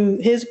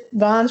crew,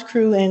 Von's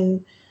crew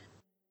and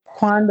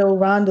Quando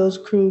Rondo's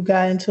crew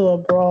got into a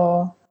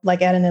brawl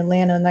like at an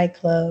Atlanta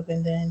nightclub,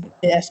 and then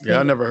it escalated. Yeah,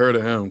 I never heard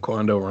of him,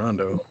 Quando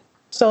Rondo.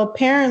 So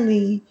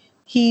apparently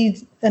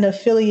he's an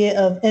affiliate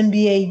of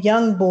NBA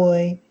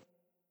Youngboy,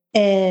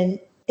 and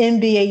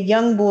NBA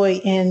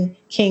Youngboy and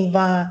King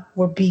Von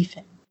were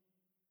beefing.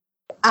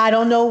 I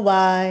don't know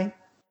why.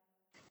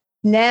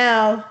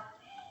 Now,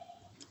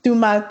 through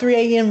my 3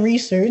 a.m.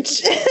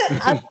 research,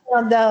 I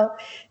found out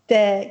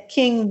that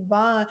King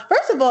Von,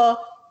 first of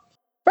all,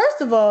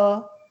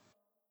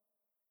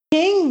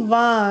 King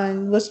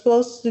Von was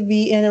supposed to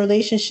be in a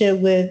relationship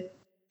with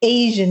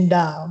Asian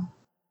Doll.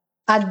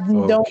 I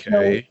don't know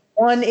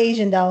one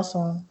Asian Doll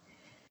song.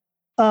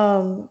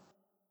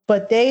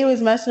 But they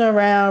was messing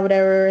around,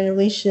 whatever, in a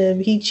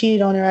relationship. He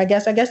cheated on her. I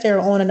guess they were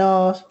on and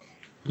off.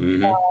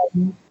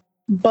 Mm-hmm.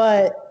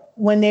 But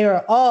when they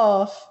were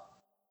off,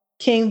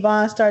 King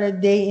Von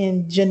started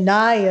dating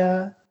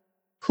Janaya,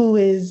 who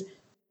is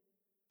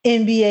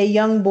NBA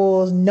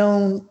Youngboy's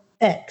known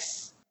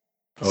ex.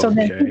 So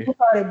then people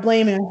started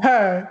blaming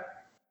her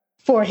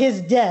for his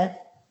death,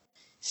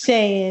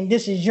 saying,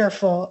 this is your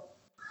fault.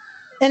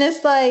 And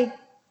it's like,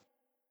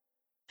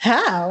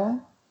 how?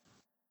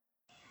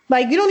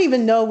 Like, you don't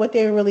even know what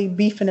they're really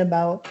beefing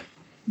about.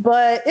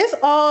 But it's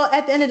all,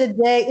 at the end of the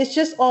day, it's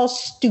just all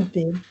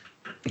stupid.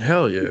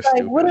 Hell yeah, like,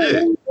 stupid. What are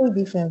you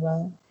beefing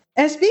about?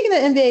 And speaking of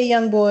NBA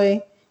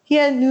Youngboy, he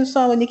had a new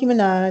song with Nicki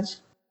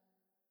Minaj.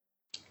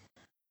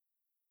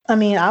 I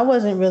mean, I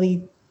wasn't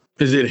really...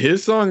 Is it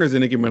his song or is it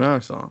Nicki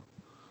Minaj's song?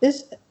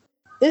 It's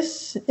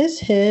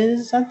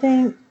his, I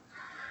think.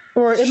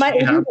 Or it might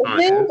be his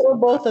or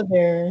both of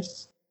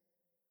theirs.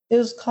 It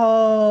was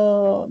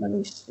called, let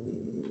me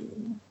see.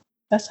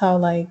 That's how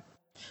like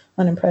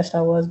unimpressed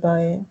I was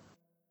by it.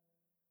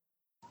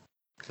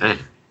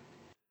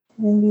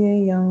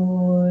 NBA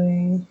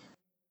Youngboy.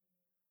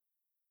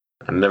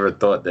 I never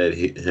thought that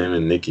him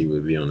and Nicki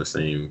would be on the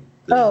same.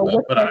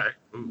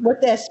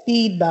 What's that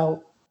speed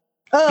bout?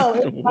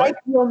 Oh, Mike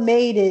Will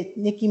made it.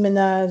 Nicki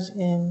Minaj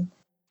and.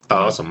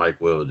 Oh, it's a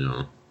Mike Will,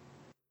 John.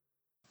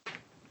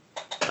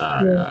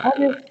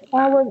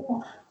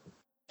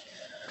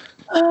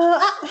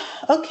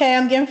 Okay,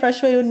 I'm getting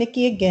frustrated with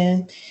Nicki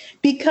again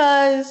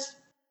because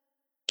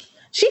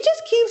she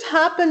just keeps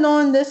hopping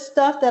on this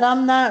stuff that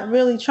I'm not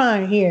really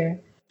trying to hear.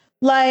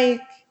 Like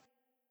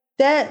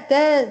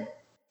that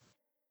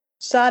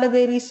Sada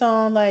Baby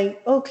song,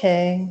 like,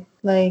 okay,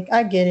 like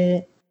I get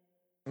it.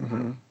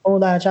 Mm-hmm. Whole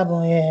lot of chop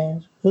on your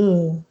ass.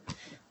 Ooh,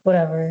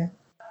 whatever.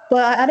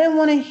 But I didn't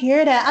want to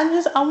hear that.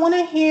 I want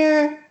to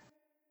hear.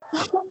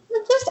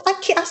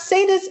 I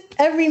say this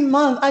every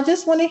month. I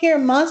just want to hear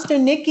Monster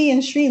Nicki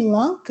in Sri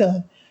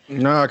Lanka.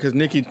 Nah, because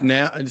Nicki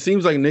now, it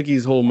seems like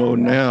Nicki's whole mode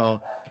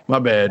now. My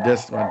bad.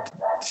 That's my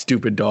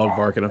stupid dog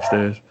barking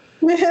upstairs.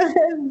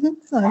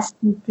 It's not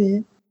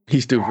stupid.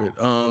 He's stupid.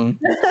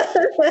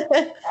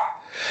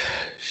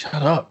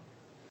 Shut up.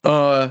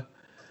 What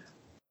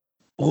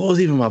was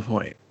even my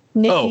point?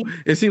 Nicki. Oh,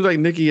 it seems like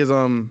Nicki is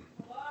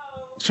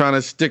trying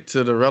to stick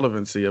to the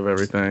relevancy of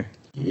everything.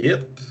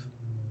 Yep.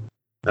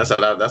 That's how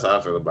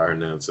I feel about her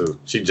now too.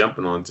 She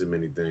jumping on too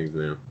many things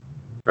now.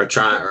 or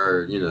trying,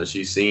 or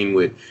she's seen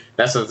with.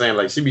 That's what I'm saying.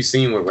 Like she be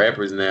seen with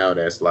rappers now.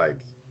 That's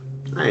like,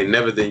 I ain't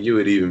never think you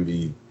would even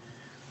be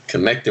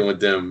connecting with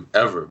them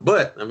ever.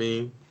 But I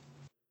mean,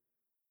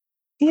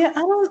 yeah,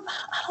 I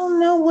don't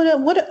know what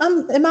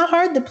am I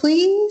hard to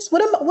please?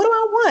 What do I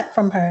want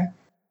from her?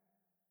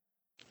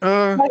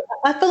 Like,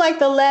 I feel like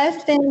the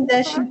last thing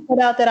that she put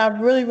out that I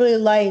really, really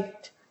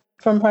liked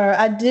from her,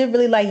 I did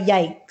really like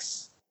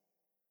Yikes.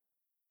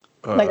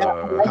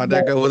 How'd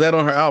that go? Was that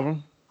on her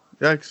album?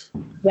 Yikes.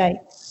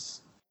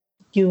 Yikes.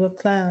 You a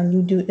clown.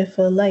 You do it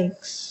for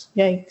likes.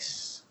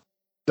 Yikes.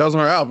 That was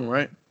on her album,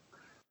 right?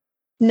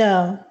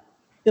 No.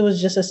 It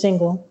was just a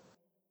single.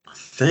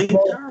 I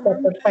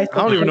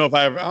don't even know if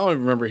I don't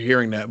even remember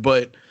hearing that,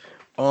 but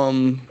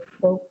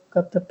Woke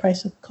up the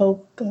price of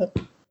coke up.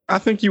 I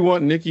think you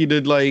want Nicki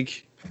to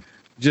like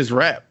just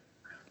rap.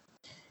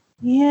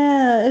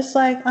 Yeah, it's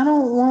like I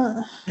don't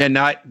want and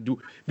not do,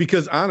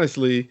 because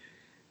honestly,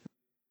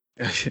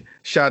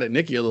 shot at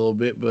Nicki a little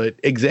bit, but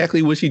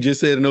exactly what she just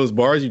said in those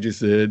bars you just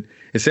said,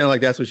 it sounded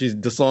like that's what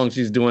the song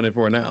she's doing it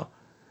for now.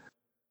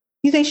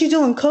 You think she's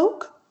doing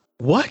coke?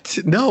 What?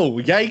 No,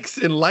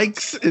 yikes and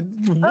likes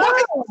and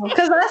what?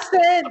 Because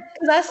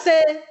I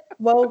said,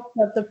 woke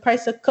up the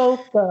price of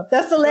coke up.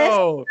 That's the last.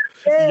 No,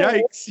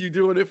 yikes! You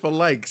doing it for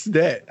likes?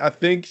 That I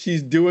think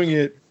she's doing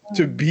it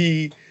to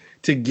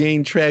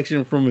gain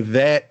traction from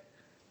that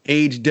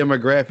age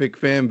demographic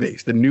fan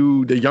base,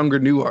 the younger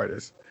new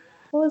artists.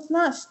 Well, it's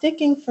not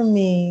sticking for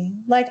me.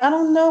 Like I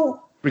don't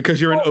know.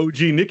 Because you're an OG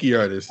Nicki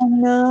artist.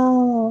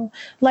 No,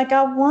 like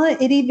I want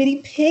Itty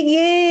Bitty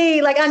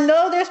Piggy. Like I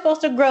know they're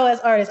supposed to grow as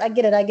artists. I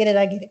get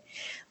it.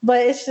 But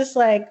it's just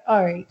like,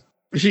 all right.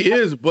 She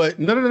is, but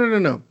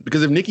no.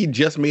 Because if Nicki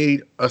just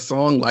made a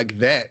song like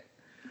that,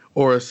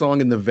 or a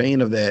song in the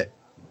vein of that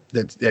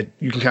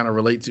you can kind of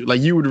relate to,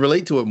 like you would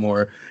relate to it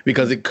more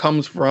because it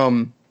comes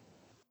from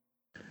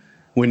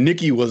when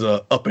Nicki was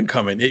up and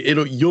coming.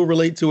 You'll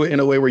relate to it in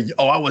a way where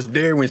I was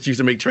there when she used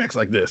to make tracks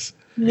like this.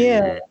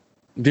 Yeah.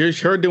 There's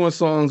her doing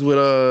songs with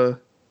who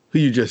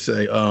you just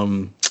say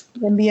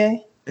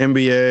NBA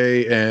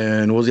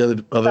and what was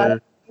the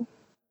other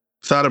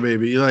Sada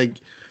Baby. Like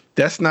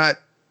that's not,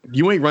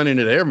 you ain't running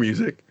into their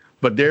music,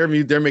 but they're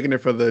making it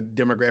for the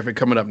demographic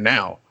coming up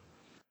now.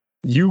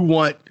 You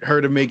want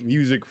her to make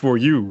music for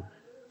you.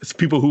 It's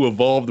people who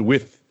evolved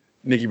with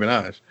Nicki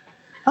Minaj.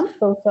 I'm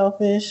so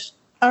selfish.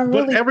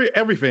 But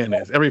every fan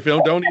is. Every fan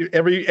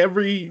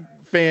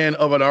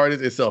of an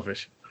artist is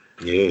selfish.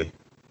 Yeah.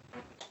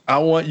 I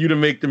want you to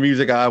make the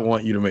music I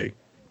want you to make.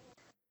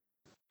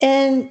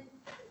 And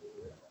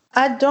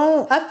I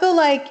feel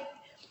like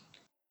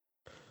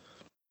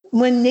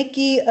when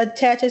Nicki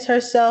attaches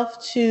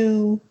herself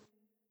to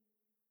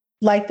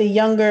like the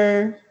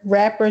younger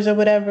rappers or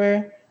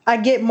whatever, I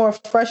get more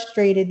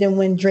frustrated than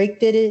when Drake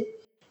did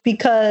it.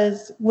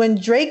 Because when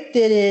Drake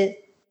did it,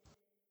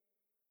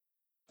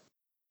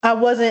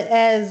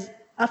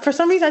 for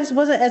some reason I just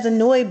wasn't as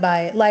annoyed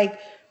by it. Like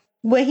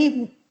when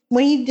he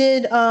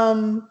did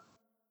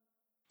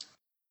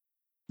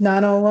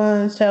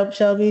 901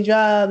 Shelby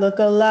Drive, look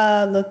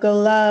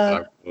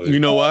alive. You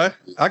know why?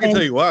 I can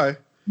tell you why.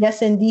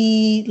 Yes,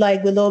 indeed.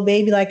 Like with Lil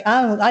Baby, like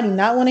I do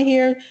not want to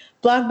hear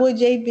Block Boy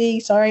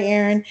JB. Sorry,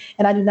 Aaron,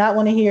 and I do not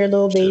want to hear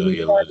Lil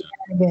Baby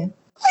again.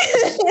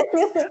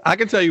 I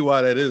can tell you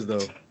why that is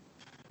though.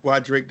 Why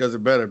Drake does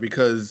it better,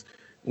 because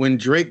when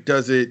Drake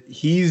does it,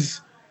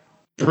 he's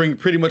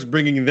pretty much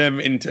bringing them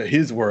into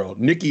his world.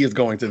 Nicki is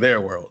going to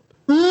their world.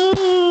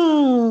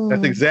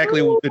 That's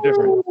exactly what the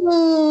difference.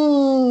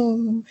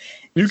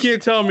 You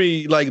can't tell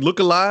me like Look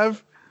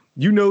Alive.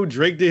 You know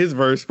Drake did his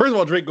verse. First of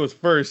all, Drake goes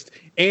first,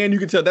 and you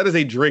can tell that is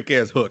a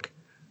Drake-ass hook.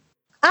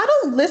 I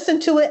don't listen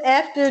to it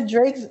after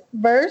Drake's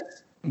verse.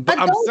 But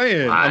I'm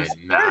saying, I'm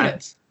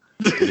not.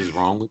 What is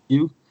wrong with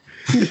you?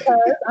 Because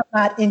I'm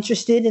not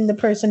interested in the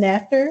person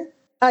after.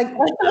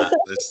 Not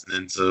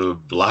listening to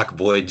Block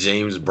Boy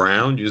James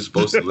Brown. You're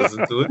supposed to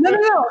listen to it.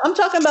 No. I'm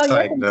talking about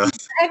like, no. I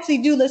actually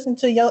do listen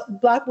to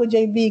Block Boy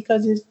JB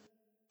because it's,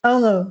 I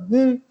don't know.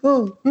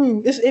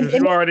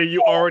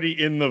 You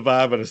already in the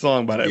vibe of the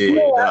song by that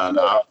point.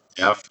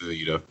 I feel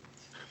you though.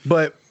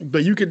 But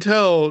you can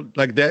tell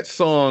like that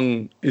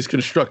song is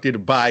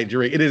constructed by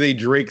Drake. It is a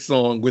Drake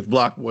song with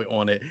Block Boy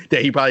on it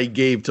that he probably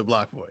gave to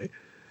Block Boy.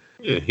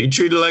 Yeah, he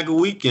treated it like a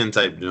Weekend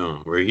type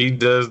joint where he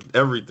does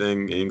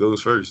everything and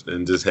goes first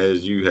and just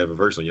has you have a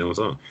verse on your own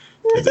song.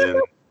 And then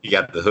he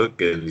got the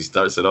hook and he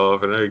starts it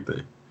off and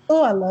everything.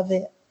 Oh, I love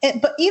it.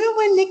 But even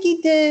when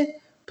Nicki did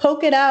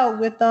Poke It Out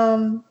with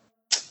oh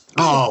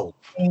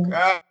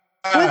God,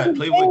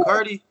 Playboy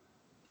Cardi.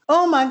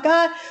 Oh my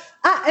God.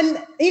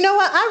 And you know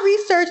what? I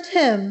researched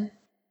him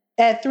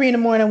at 3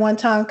 a.m. one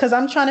time because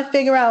I'm trying to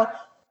figure out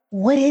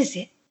what is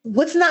it?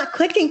 What's not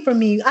clicking for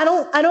me? I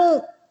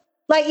don't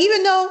like,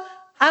 even though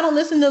I don't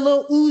listen to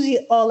Lil Uzi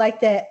all like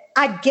that,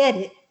 I get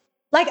it.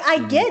 Like I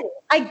get it.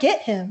 I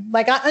get him.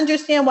 Like I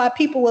understand why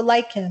people would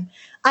like him.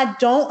 I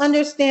don't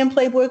understand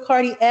Playboy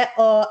Cardi at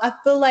all. I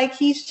feel like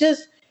he's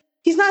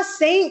not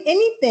saying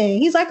anything.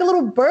 He's like a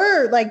little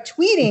bird, like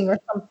tweeting or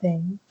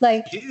something.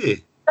 Like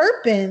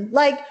chirping?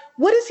 Like,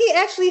 what does he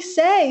actually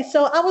say?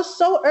 So I was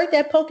so irked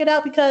at Poke It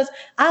Out because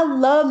I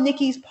love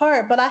Nicki's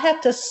part, but I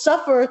have to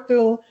suffer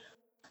through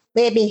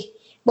baby,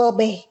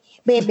 Bobby,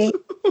 baby,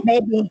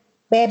 baby,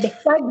 baby.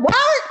 Like,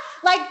 why?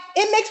 Like,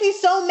 it makes me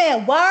so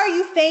mad. Why are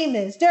you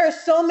famous? There are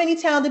so many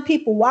talented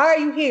people. Why are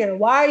you here?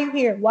 Why are you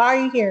here? Why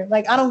are you here?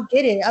 Like, I don't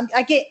get it.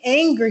 I get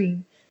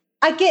angry.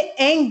 I get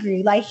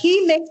angry. Like,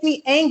 he makes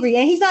me angry,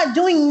 and he's not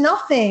doing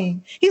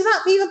nothing. He's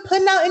not even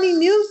putting out any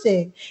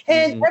music.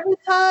 And every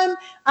time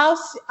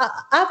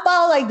I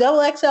follow like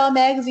Double XL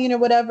magazine or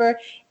whatever,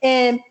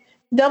 and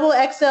Double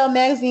XL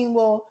magazine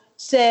will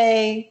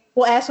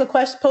ask a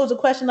question, pose a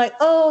question like,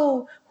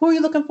 "Oh, who are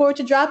you looking forward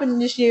to dropping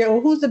this year?"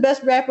 Or "Who's the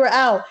best rapper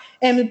out?"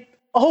 And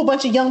a whole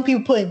bunch of young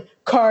people putting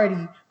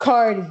Cardi.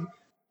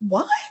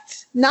 What?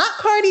 Not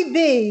Cardi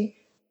B.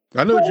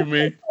 I know what you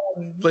mean.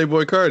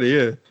 Playboy Cardi,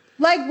 yeah.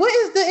 Like, what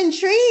is the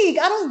intrigue?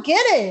 I don't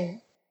get it.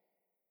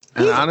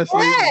 And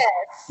honestly,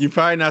 you're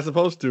probably not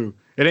supposed to.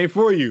 It ain't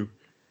for you.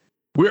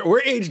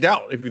 We're aged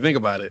out if you think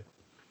about it.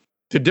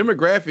 The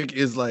demographic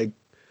is like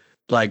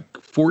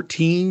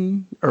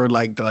 14 or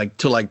like to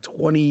like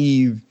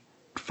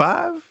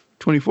 25,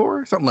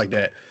 24, something like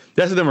that.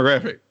 That's the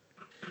demographic.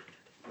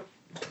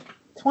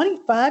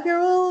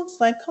 25-year-olds?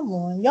 Like, come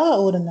on, y'all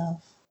old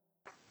enough.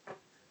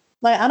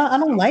 Like, I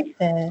don't like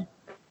that.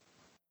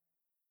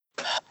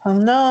 I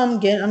know I'm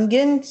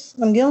getting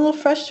a little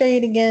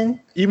frustrated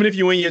again. Even if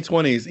you're in your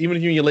 20s, even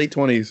if you're in your late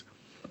 20s,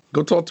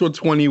 go talk to a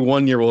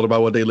 21-year-old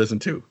about what they listen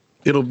to.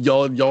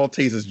 Y'all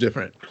taste is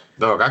different.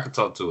 Dog, I'll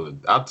talk to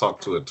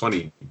a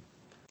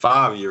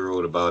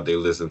 25-year-old about what they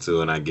listen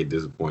to, and I get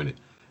disappointed.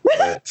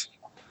 But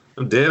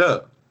I'm dead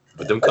up.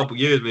 But them couple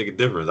years make a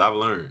difference. I've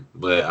learned.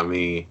 But I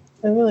mean,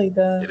 it really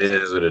does. It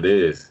is what it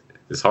is.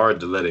 It's hard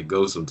to let it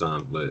go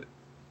sometimes, but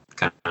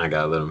kind of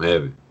gotta let them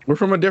have it. We're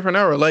from a different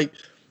era. Like,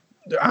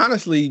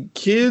 honestly,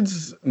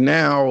 kids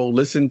now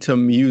listen to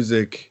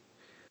music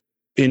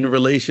in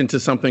relation to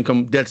something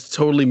that's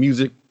totally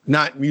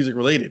not music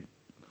related.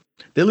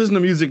 They listen to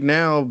music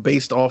now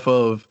based off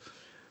of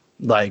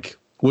like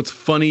what's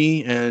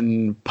funny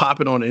and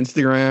popping on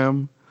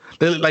Instagram.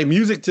 Like,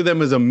 music to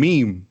them is a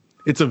meme.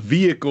 It's a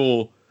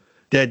vehicle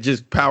that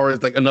just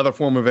powers like another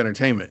form of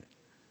entertainment.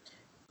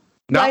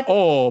 Not like,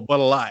 all, but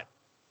a lot.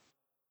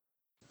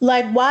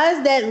 Like, why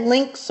is that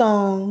Link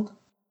song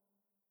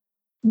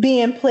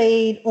being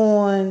played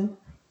on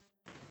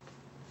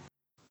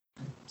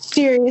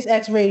Sirius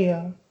XM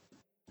radio?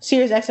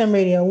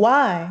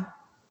 Why?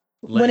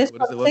 Link, when it's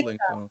what Link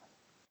song?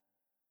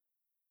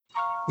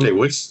 Hey,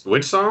 which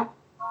song?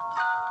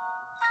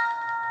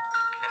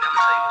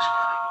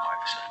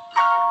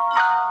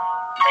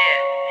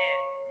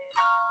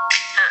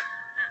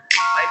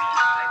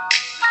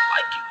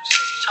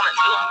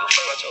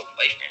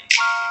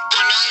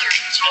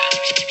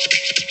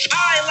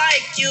 I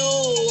like you.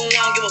 I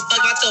don't give a fuck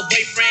about your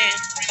boyfriend.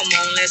 Come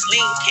on, let's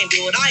link. Can't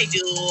do what I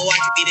do. I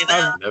can beat it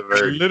up.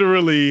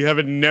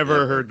 I've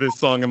never heard this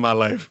song in my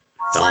life.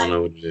 Don't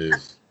know what it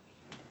is.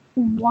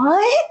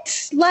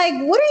 What? Like,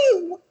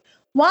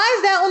 why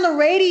is that on the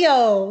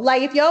radio?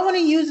 Like, if y'all want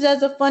to use it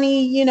as a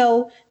funny,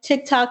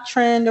 TikTok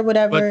trend or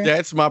whatever. But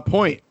that's my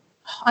point.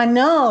 I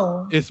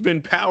know. It's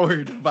been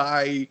powered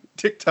by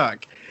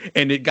TikTok.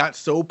 And it got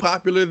so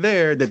popular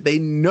there that they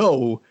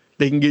know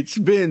they can get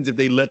spins if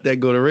they let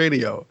that go to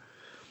radio.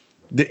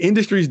 The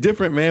industry's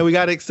different, man. We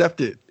got to accept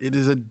it. It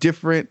is a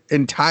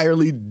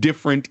entirely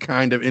different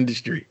kind of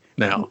industry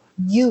now.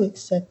 You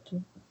accept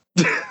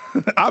it.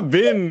 I've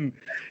been,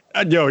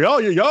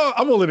 y'all,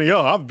 I'm older than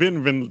y'all. I've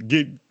been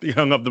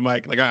hung up the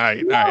mic. Like, all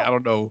right, I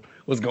don't know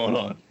what's going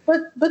on.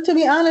 But to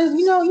be honest,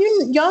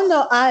 y'all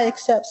know I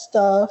accept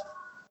stuff.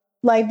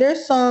 Like,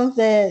 there's songs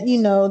that,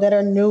 that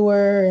are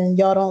newer and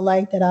y'all don't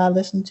like that I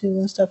listen to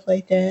and stuff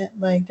like that.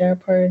 Like, they're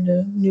part of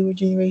the newer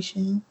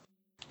generation.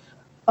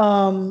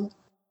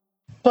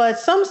 But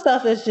some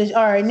stuff is just,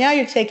 all right, now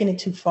you're taking it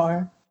too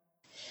far.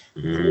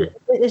 Mm.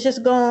 It's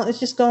just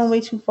going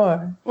way too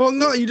far. Well,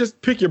 no, you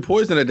just pick your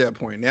poison at that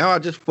point. Now I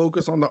just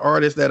focus on the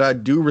artists that I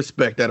do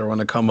respect that are going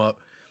to come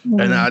up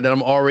and that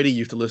I'm already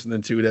used to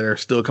listening to that are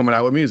still coming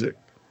out with music.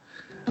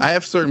 I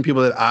have certain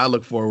people that I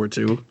look forward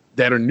to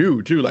that are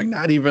new too, like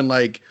not even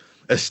like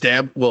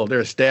established. Well,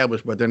 they're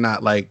established, but they're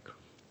not like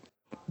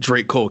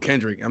Drake, Cole,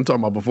 Kendrick. I'm talking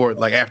about before,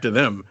 like after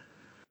them.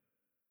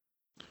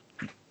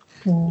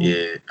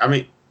 Yeah, I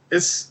mean,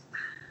 it's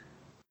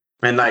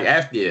and like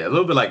after a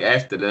little bit like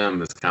after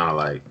them, it's kind of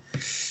like,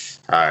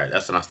 all right,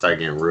 that's when I start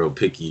getting real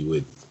picky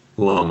with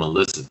who I'm gonna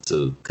listen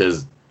to,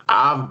 because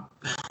I've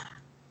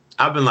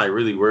been like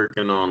really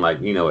working on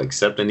like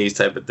accepting these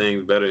type of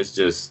things better. It's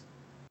just,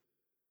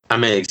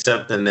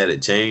 accepting that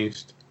it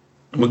changed.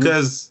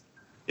 Because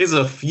there's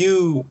a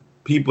few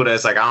people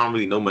that's like I don't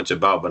really know much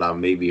about, but I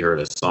maybe heard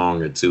a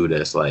song or two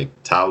that's like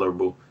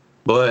tolerable.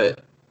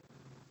 But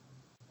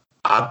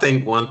I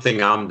think one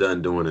thing I'm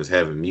done doing is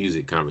having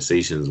music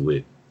conversations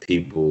with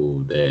people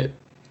that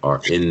are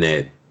in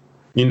that,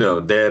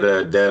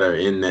 that are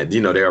in that,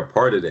 they're a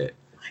part of that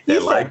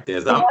like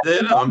this.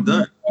 I'm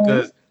done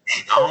because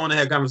I don't want to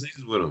have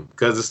conversations with them,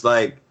 because it's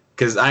like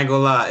because I ain't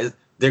gonna lie,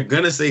 they're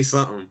gonna say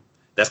something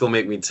that's gonna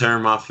make me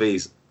turn my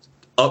face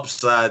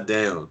upside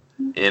down,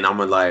 and I'm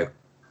gonna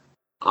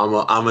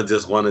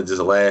just want to just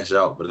lash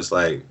out, but it's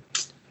like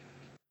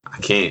I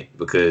can't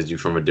because you're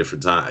from a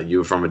different time.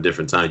 You're from a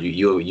different time.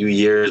 You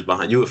years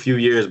behind. You a few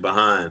years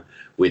behind,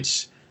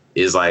 which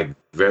is like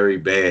very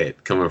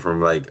bad coming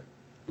from like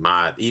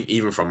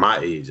even from my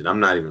age, and I'm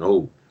not even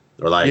old.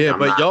 Or like yeah, I'm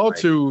but not, y'all like,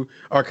 two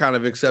are kind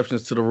of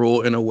exceptions to the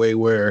rule in a way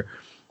where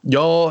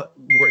y'all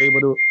were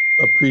able to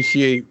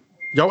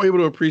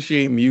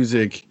appreciate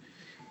music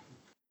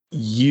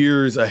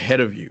years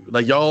ahead of you.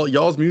 Like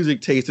y'all's music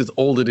taste is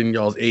older than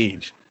y'all's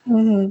age.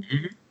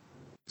 Mm-hmm.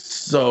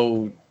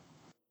 So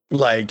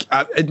like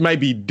it might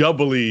be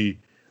doubly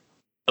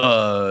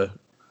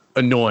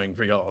annoying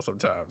for y'all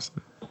sometimes.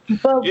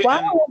 But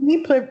why are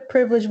we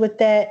privileged with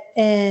that?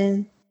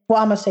 And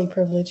well, I'm gonna say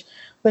privilege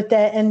with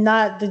that, and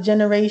not the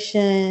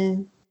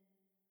generation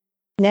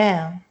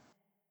now.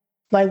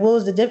 Like,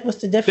 what's the difference?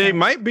 They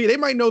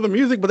might know the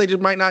music, but they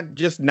just might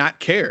not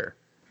care.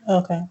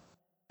 Okay.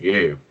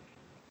 Yeah.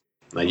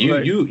 Like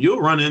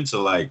you'll run into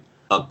like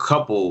a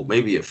couple,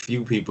 maybe a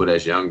few people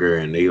that's younger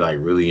and they like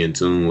really in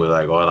tune with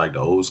like all like the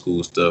old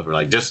school stuff, or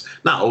like just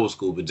not old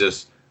school, but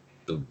just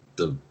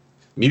the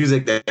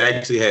music that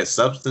actually has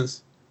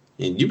substance.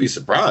 And you'd be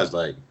surprised,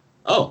 like,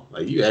 oh,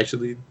 like you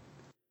actually,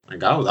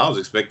 like I was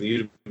expecting you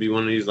to be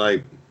one of these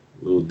like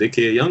little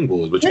dickhead young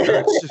boys, but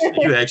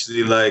you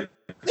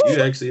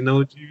actually know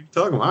what you're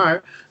talking about. All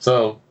right,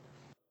 so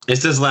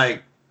it's just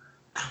like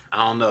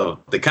I don't know.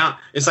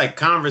 It's like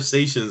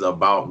conversations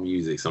about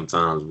music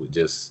sometimes would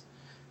just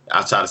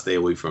I try to stay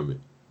away from it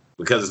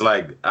because it's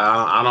like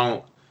I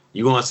don't.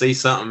 You gonna say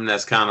something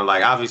that's kind of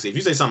like obviously if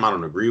you say something I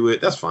don't agree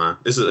with, that's fine.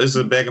 It's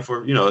a back and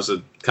forth. It's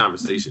a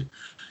conversation.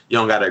 You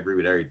don't gotta agree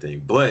with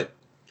everything, but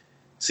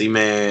see,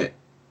 man,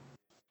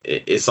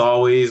 it's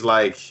always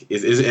like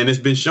and it's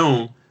been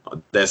shown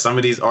that some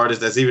of these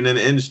artists that's even in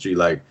the industry,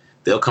 like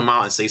they'll come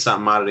out and say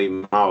something out of their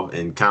mouth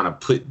and kind of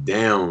put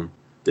down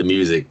the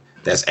music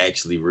that's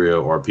actually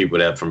real or people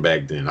that from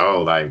back then.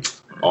 Oh, like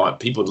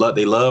people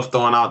love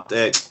throwing out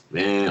that,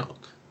 man, I'm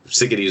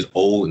sick of these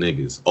old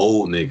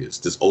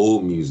niggas, this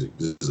old music.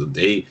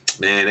 They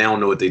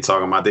don't know what they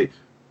talking about.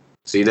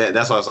 See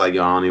that's why it's like,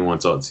 yo, I don't even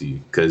want to talk to you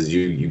because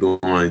you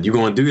going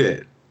to do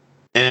that.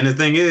 And the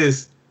thing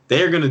is,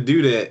 they're gonna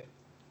do that,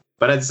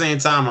 but at the same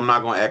time, I'm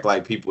not gonna act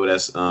like people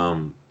that's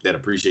that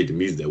appreciate the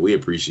music that we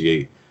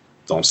appreciate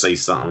don't say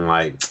something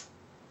like,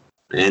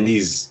 and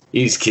these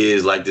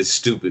kids like this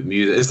stupid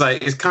music. It's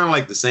like it's kind of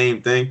like the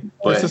same thing.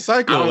 But it's a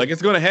cycle. Like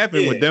it's gonna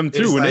happen with them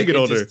too when they get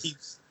older.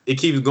 It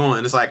keeps going.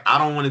 And it's like I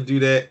don't want to do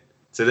that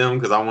to them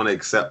because I want to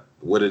accept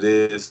what it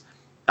is.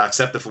 I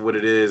accept it for what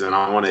it is, and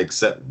I want to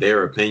accept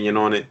their opinion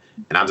on it.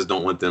 And I just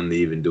don't want them to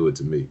even do it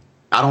to me.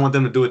 I don't want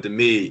them to do it to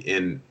me,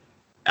 and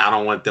I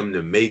don't want them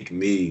to make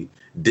me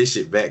dish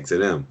it back to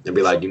them and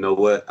be like, you know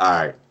what? All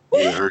right,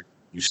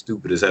 you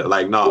stupid as hell.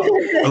 Like no,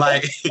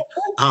 like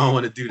I don't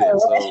want to do that.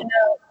 So.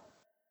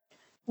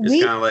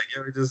 It's kind of like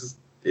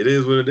it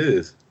is what it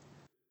is.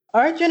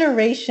 Our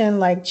generation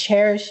like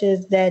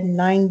cherishes that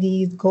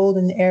 90s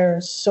golden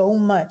era so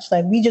much.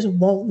 Like we just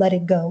won't let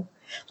it go.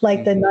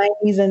 Like the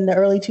 90s and the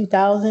early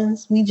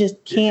 2000s, we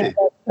just can't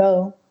let it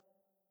go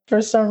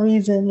for some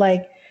reason.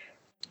 Like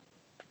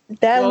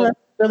that must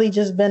really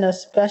just been a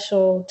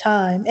special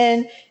time.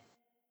 And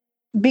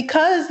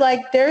because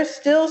like they're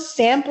still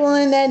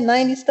sampling that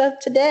 90s stuff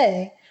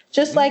today.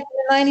 Just like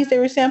in the 90s, they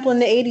were sampling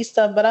the 80s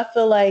stuff. But I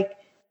feel like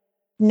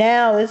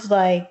now it's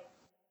like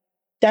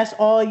that's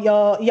all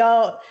y'all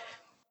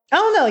I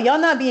don't know,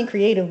 y'all not being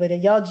creative with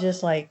it. Y'all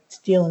just like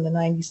stealing the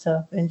 90s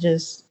stuff and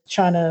just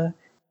trying to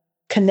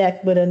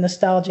connect with a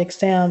nostalgic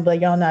sound,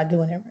 but y'all not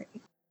doing it right.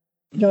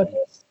 Y'all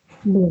just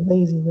being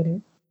lazy with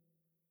it.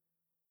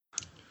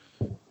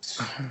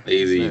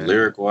 Lazy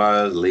lyric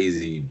wise,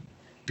 lazy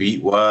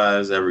beat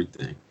wise,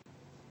 everything.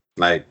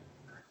 Like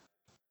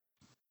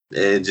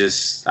it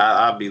just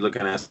I'll be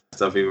looking at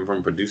stuff even from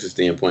a producer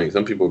standpoint.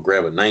 Some people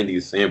grab a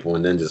 90s sample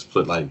and then just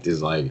put like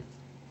this like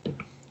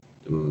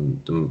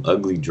them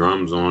ugly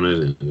drums on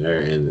it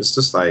and it's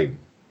just like,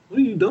 what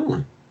are you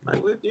doing?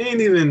 Like what, you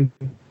ain't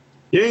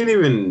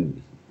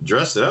even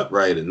dress it up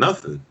right or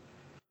nothing.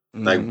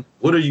 Like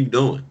what are you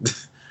doing?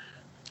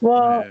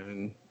 Well,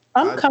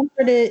 I'm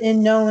comforted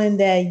in knowing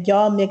that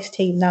y'all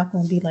mixtape not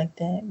gonna be like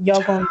that.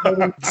 Y'all gonna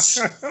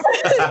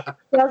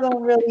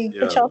really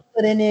put y'all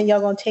foot in it. Y'all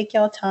gonna take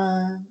y'all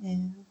time.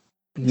 And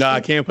nah,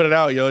 I can't put it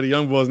out, yo. The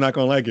young boys not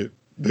gonna like it.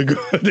 They're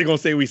gonna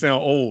say we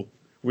sound old.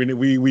 We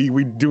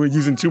doing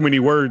using too many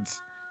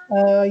words.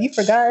 You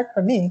forgot it's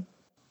for me.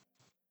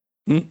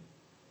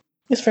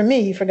 It's for me.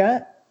 You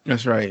forgot.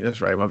 That's right.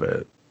 My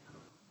bad.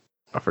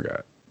 I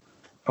forgot.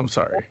 I'm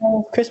sorry.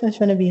 Christmas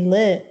gonna be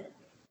lit.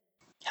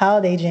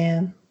 Holiday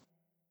jam.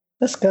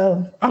 Let's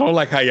go. I don't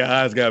like how your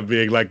eyes got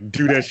big. Like,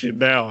 do that shit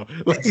now.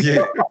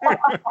 Yeah.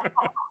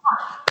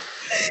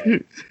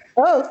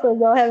 Oh, so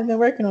y'all haven't been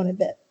working on it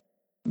yet?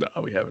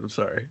 No, we haven't. I'm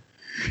sorry.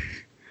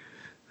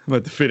 I'm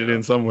about to fit it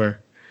in somewhere.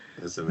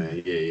 Listen,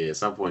 man. Yeah. At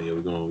some point,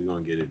 we're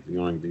gonna get it. We're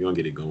gonna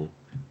get it going.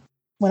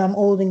 When I'm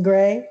old and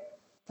gray,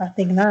 I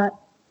think not.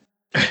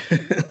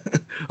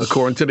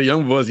 According to the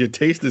young boys, your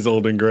taste is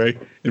old and gray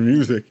in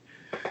music.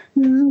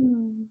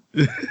 No,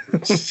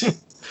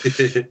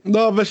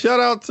 but shout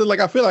out to, like,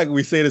 I feel like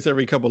we say this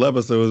every couple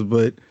episodes,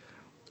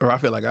 or I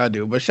feel like I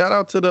do, but shout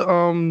out to the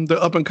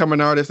up and coming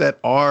artists that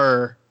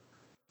are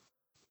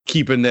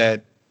keeping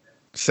that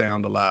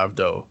sound alive,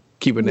 though,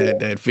 keeping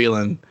that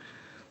feeling.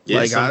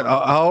 Yeah, like,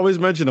 I always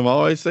mention them. I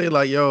always say,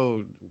 like,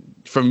 yo,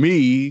 for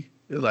me,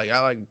 like,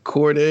 I like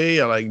Corday,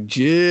 I like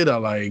Jid, I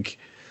like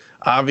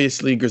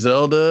obviously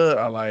Griselda,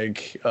 I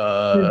like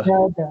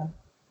Griselda.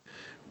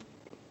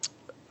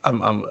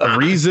 I'm a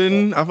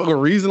Reason. I fuck with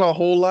Reason a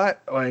whole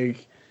lot.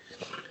 Like,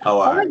 oh,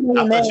 all right.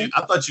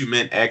 I thought you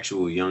meant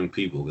actual young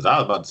people, because I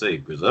was about to say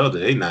Griselda,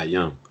 they not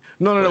young.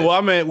 No.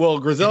 Well,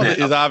 Griselda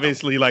is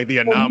obviously like the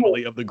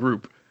anomaly of the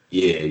group.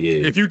 Yeah.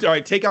 If you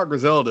take out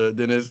Griselda,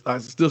 then I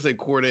still say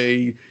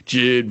Corday,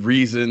 Jid,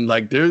 Reason.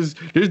 Like, there's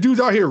dudes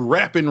out here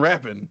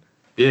rapping.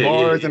 Yeah,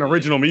 bars and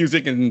original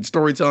music and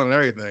storytelling and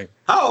everything.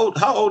 How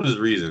old is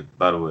Reason,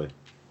 by the way?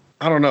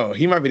 I don't know.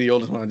 He might be the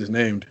oldest one I just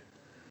named.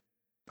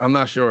 I'm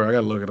not sure. I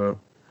gotta look it up.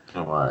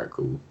 Oh, all right,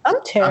 cool. I'm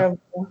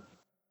terrible.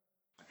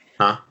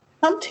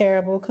 I'm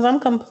terrible because I'm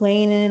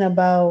complaining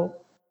about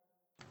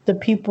the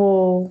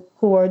people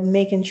who are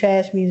making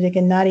trash music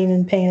and not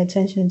even paying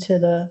attention to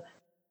the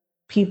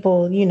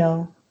people,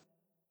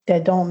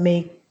 that don't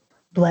make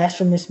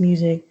blasphemous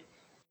music.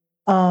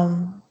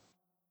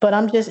 But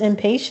I'm just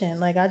impatient.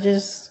 Like,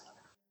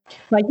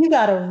 you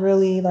gotta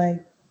really,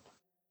 like,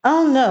 I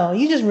don't know.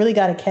 You just really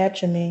gotta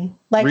capture me.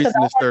 Like, Reason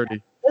is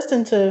 30.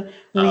 Listen to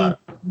Reed.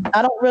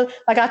 I don't really,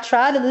 like, I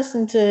try to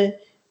listen to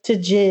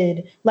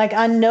Jid. Like,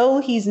 I know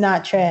he's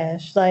not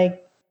trash.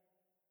 Like,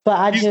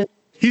 but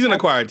he's an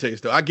acquired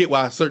taste, though. I get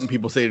why certain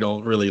people say they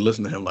don't really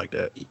listen to him like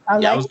that.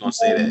 I was gonna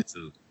say that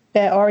too.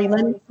 That Ari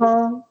Lennox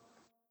song,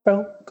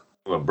 Broke.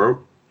 What,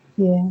 Broke?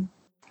 Yeah,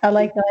 I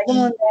like him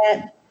on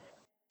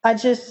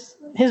that.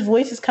 His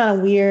voice is kind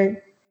of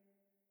weird.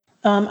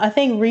 I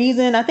think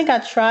Reason, I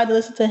tried to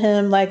listen to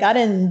him. Like, I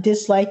didn't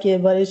dislike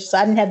it, but it's just,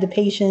 I didn't have the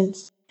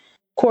patience.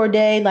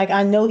 Corday, like,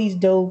 I know he's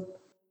dope,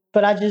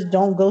 but I just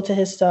don't go to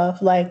his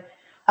stuff. Like,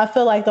 I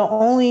feel like I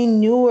only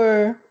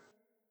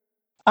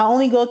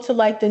go to,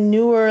 like, the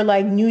newer,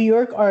 like, New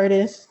York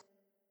artists.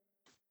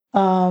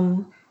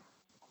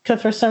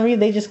 Because for some reason,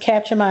 they just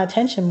capture my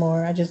attention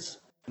more. I just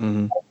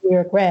like New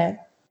York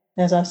rap,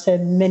 as I've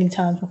said many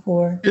times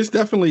before. It's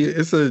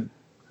a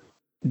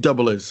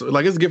double-edged.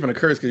 Like, it's a gift and a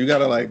curse, because you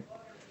gotta, like,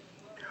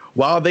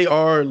 while they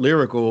are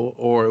lyrical,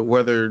 or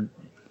whether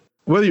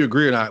you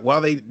agree or not, while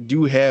they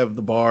do have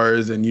the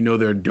bars and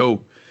they're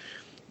dope,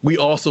 we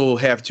also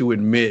have to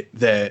admit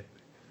that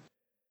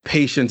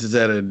patience is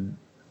at an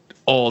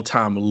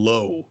all-time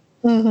low.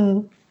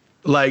 Mm-hmm.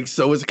 Like,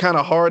 so it's kind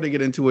of hard to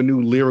get into a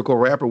new lyrical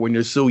rapper when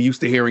you're so used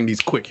to hearing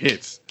these quick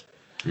hits.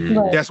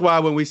 Right. That's why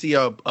when we see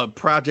a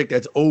project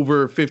that's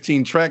over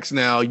 15 tracks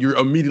now, you're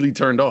immediately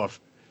turned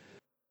off.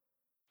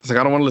 It's like,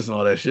 I don't want to listen to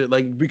all that shit.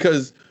 Like,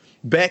 because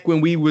back when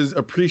we was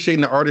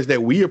appreciating the artists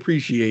that we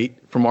appreciate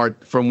from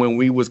when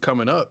we was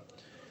coming up,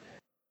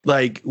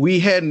 like, we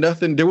had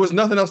nothing. There was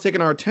nothing else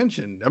taking our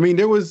attention. I mean,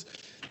 there was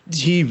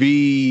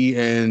TV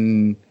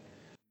and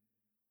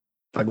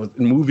like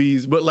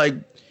movies, but like,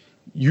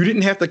 you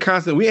didn't have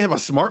to we didn't have a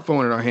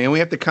smartphone in our hand.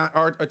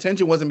 Our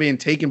attention wasn't being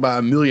taken by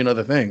a million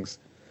other things.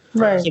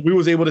 Right. So we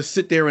was able to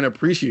sit there and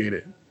appreciate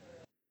it.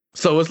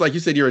 So it's like you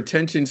said, your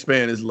attention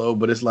span is low,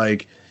 but it's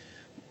like,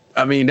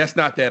 I mean, that's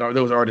not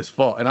those artists'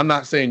 fault. And I'm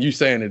not saying you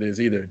saying it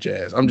is either,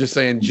 Jazz. I'm just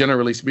saying,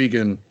 generally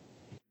speaking,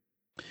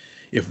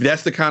 if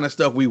that's the kind of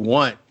stuff we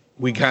want,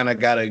 we kind of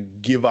got to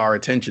give our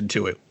attention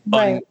to it.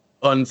 Right.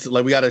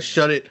 Like, we got to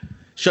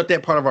shut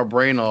that part of our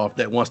brain off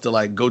that wants to,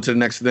 like, go to the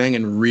next thing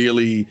and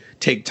really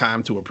take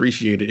time to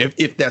appreciate it,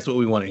 if that's what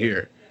we want to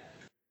hear.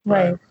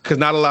 Right. Because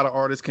not a lot of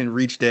artists can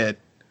reach that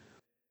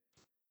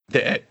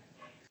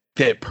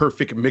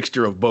perfect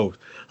mixture of both.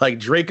 Like,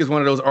 Drake is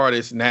one of those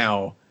artists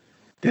now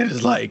that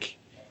is like,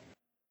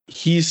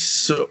 he's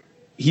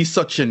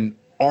such an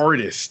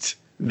artist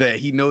that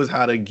he knows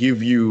how to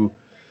give you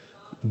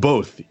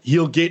both.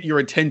 He'll get your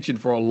attention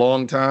for a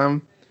long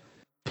time,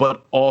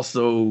 but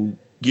also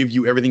give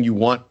you everything you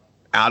want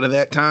out of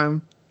that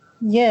time.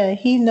 Yeah,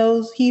 he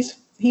knows he's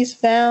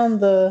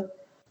found the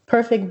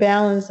perfect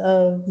balance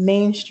of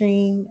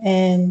mainstream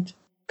and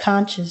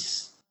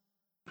conscious,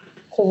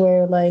 to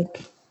where,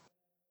 like,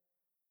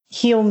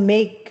 he'll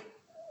make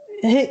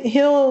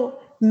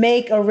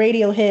a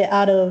radio hit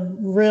out of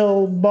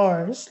real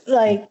bars.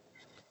 Like,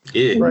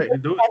 yeah, right.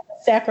 Do it.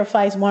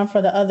 Sacrifice one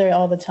for the other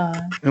all the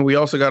time. And we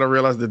also got to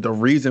realize that the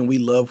reason we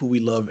love who we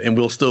love and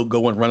we'll still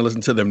go and run and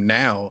listen to them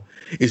now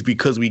is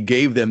because we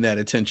gave them that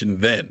attention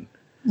then.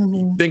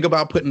 Mm-hmm. Think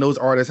about putting those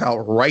artists out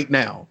right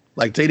now.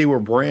 Like, say they were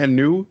brand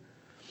new.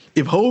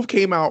 If Hove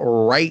came out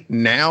right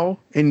now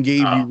and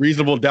gave you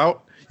Reasonable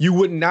Doubt, you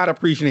would not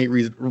appreciate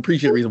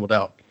Reasonable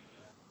Doubt.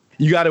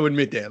 You got to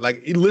admit that.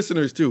 Like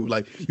listeners too.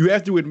 Like you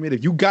have to admit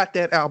if you got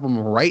that album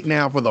right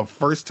now for the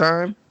first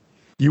time,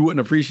 you wouldn't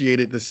appreciate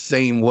it the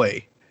same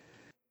way.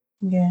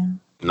 Yeah.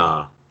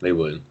 Nah, they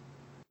wouldn't.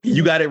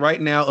 You got it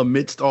right now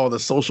amidst all the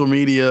social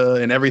media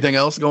and everything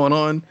else going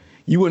on.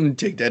 You wouldn't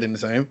take that in the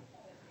same.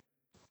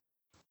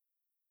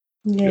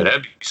 Yeah,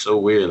 that'd be so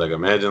weird. Like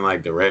imagine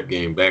like the rap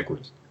game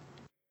backwards.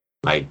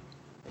 Like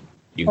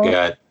you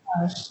got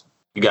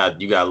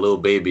Lil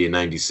Baby in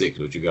 '96,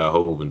 but you got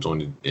Hov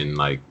in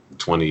like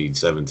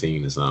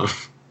 2017 or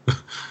something.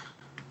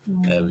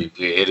 That'd be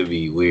weird. It'd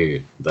be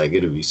weird. Like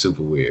it'd be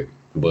super weird.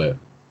 But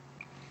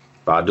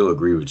I do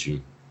agree with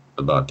you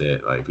about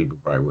that. Like people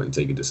probably wouldn't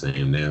take it the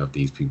same now if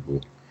these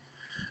people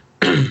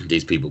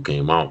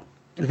came out.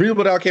 If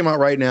Reasonable Doubt came out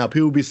right now,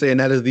 people would be saying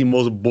that is the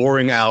most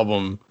boring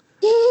album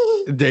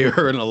they've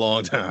heard in a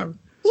long time.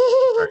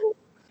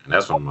 And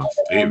that's one of my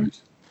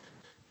favorites.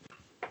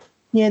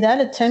 Yeah,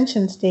 that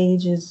attention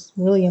stage is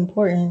really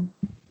important.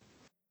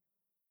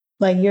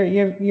 Like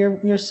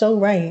you're so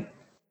right.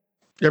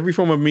 Every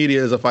form of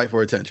media is a fight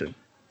for attention.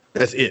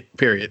 That's it,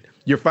 period.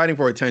 You're fighting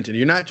for attention.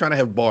 You're not trying to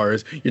have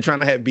bars. You're trying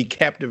to be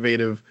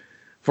captivative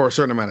for a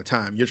certain amount of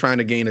time. You're trying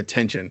to gain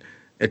attention.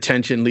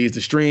 Attention leads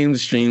to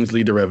streams. Streams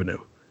lead to revenue.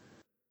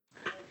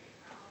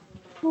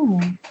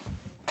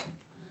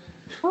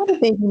 How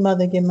did Baby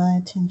Mother get my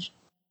attention?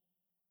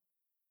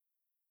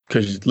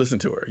 Because you listen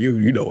to her.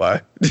 You know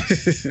why.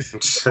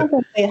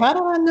 How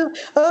do I know?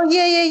 Oh,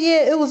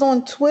 yeah. It was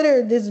on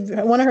Twitter.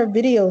 One of her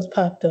videos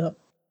popped up.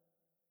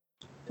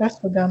 That's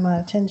what got my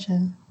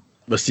attention.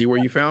 But see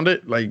where you found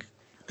it? Like,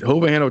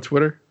 Hov handled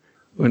Twitter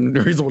when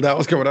the Reasonable Doubt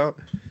was coming out?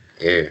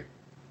 Yeah.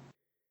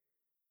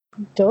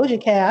 Doja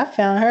Cat, I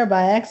found her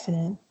by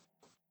accident.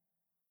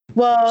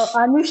 Well,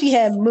 I knew she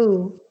had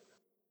moved.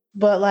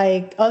 But,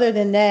 like, other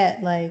than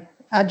that, like,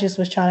 I just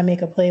was trying to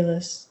make a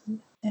playlist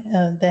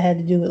that had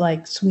to do with,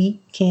 like,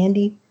 sweet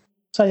candy.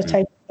 So I just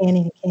typed candy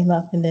and it came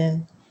up, and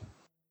then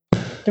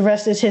the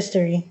rest is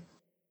history.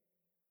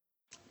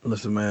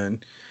 Listen,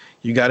 man,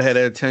 you got to have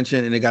that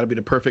attention, and it got to be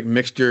the perfect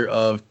mixture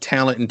of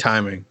talent and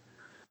timing.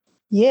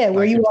 Yeah,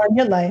 where you are in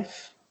your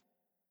life.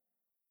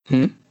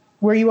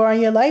 Where you are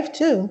in your life,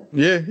 too.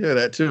 Yeah,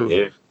 that, too.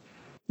 Yeah.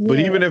 But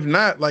even if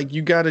not, like,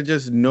 you got to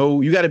just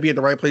know, you got to be at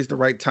the right place, the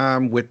right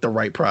time with the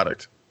right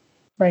product.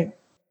 Right.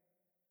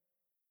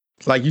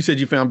 Like you said,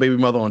 you found Baby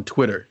Mother on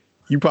Twitter.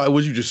 You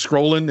just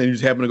scrolling and you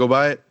just happened to go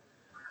by it?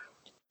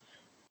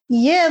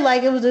 Yeah,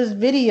 like it was this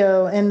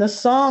video and the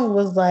song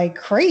was like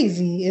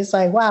crazy. It's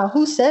like, wow,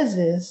 who says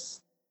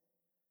this?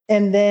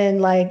 And then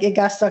like it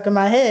got stuck in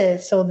my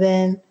head. So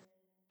then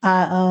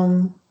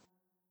I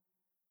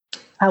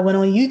went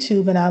on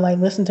YouTube and I like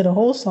listened to the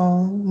whole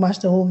song,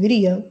 watched the whole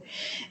video.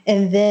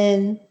 And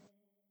then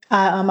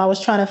I was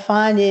trying to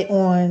find it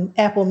on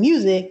Apple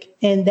Music,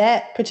 and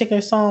that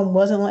particular song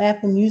wasn't on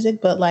Apple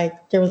Music, but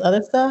like there was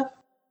other stuff.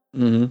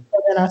 Mm-hmm.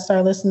 So then I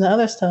started listening to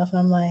other stuff, and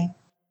I'm like,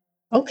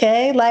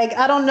 okay, like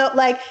I don't know,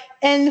 like,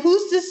 and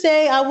who's to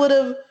say I would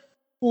have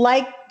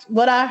liked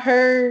what I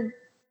heard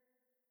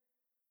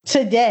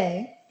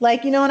today?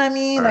 Like, you know what I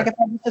mean? Right. Like if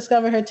I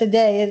discovered her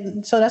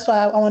today, so that's why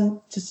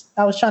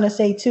I was trying to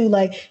say too,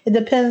 like it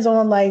depends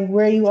on like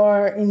where you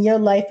are in your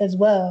life as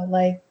well,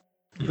 like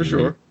for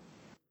sure.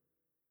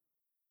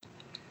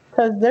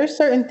 Because there's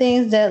certain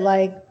things that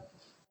like,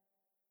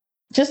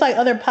 just like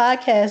other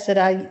podcasts that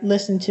I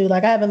listen to,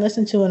 like I haven't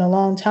listened to in a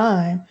long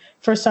time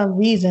for some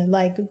reason.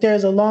 Like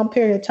there's a long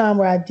period of time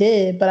where I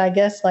did, but I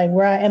guess like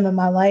where I am in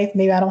my life,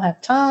 maybe I don't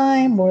have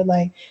time, or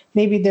like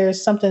maybe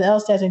there's something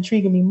else that's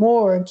intriguing me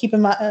more, or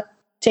taking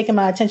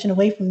my attention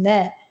away from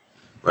that.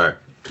 Right.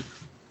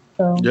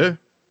 So yeah.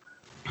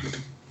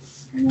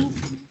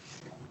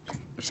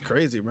 It's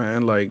crazy,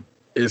 man. Like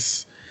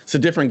it's a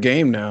different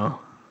game now.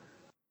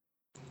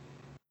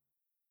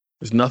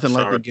 It's nothing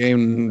like the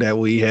game that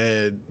we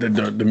had,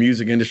 the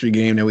music industry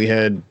game that we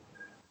had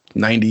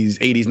 90s,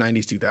 80s,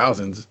 90s,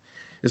 2000s.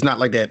 It's not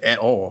like that at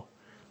all.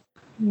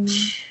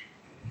 Think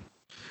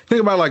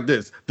about it like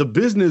this. The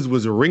business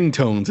was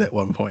ringtones at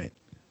one point.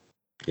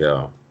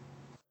 Yeah.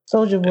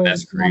 Soulja Boy.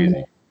 That's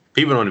crazy.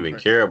 People don't even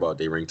care about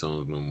their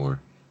ringtones no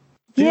more.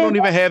 People don't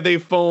even have their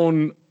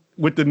phone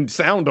with the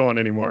sound on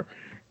anymore.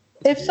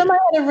 If somebody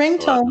had a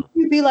ringtone,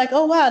 you'd be like,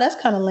 oh, wow,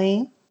 that's kind of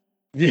lame.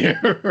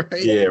 Yeah,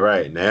 right. Yeah,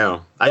 right.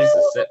 Now I used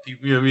to set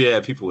people. You know, we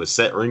had people with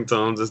set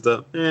ringtones and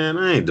stuff. Man,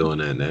 I ain't doing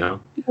that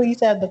now. People used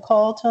to have the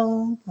call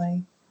tone. Like,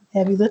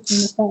 have you listened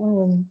to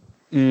something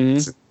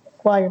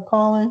while you're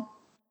calling?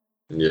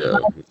 Yeah.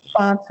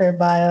 Sponsored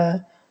by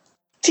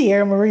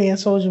Tierra Marie and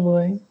Soulja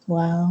Boy.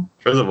 Wow.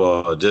 First of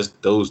all,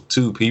 just those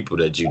two people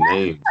that you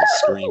named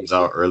screams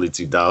out early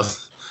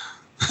 2000s.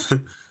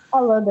 I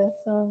love that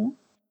song.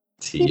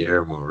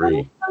 Tierra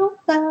Marie. Oh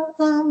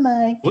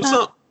my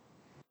God.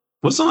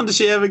 What song did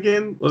she have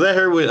again? Was that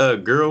her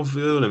with Girl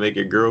Feel to Make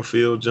a Girl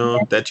Feel,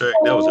 John? That track?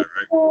 That was her,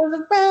 right?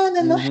 Around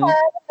in the heart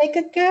to make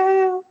a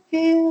girl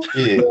feel.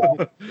 Yeah.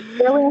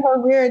 Early in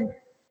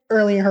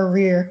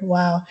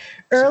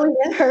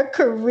her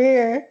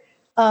career,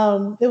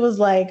 it was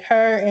like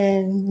her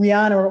and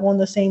Rihanna were on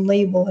the same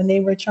label, and they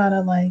were trying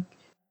to like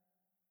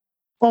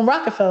on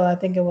Rockefeller, I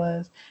think it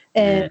was,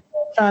 and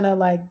trying to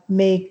like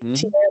make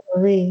Tierra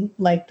Marie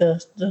like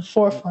the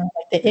forefront,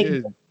 like the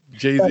ignorant.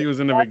 Jay-Z was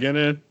in the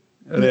beginning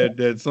of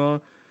that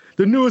song.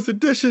 The newest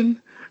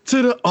addition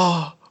to the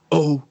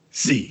ROC.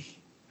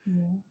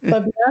 Yeah.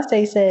 But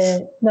Beyonce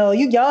said, "No,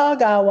 y'all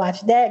gotta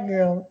watch that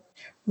girl,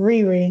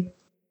 Riri."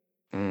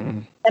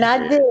 And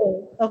I did.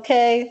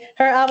 Okay,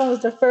 her album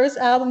was the first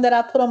album that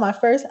I put on my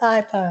first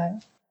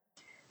iPod.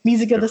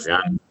 Music of the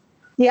Sun.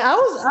 Yeah,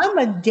 I'm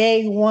a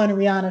day one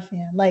Rihanna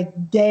fan,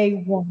 like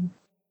day one.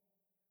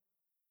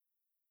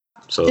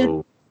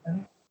 So, all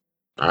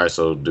right.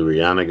 So, did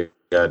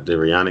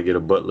Rihanna get a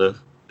butt lift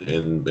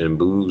and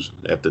boobs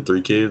after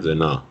 3 kids, or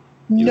no?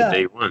 You No.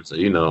 day one, so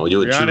you know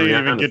you're a true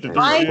Rihanna get to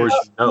fan. Of course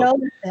you know.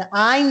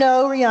 I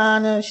know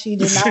Rihanna. She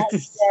did not do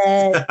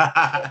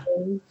that.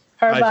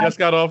 I just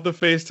got off the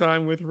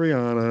FaceTime with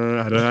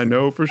Rihanna. I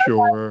know for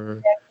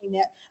sure.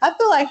 I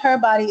feel like her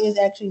body is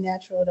actually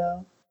natural,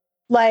 though.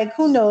 Like,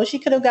 who knows? She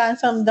could have gotten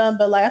something done,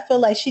 but like I feel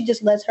like she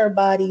just lets her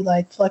body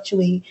like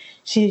fluctuate.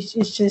 She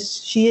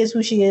is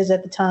who she is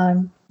at the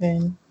time,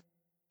 and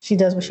she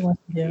does what she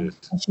wants to do,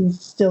 and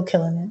she's still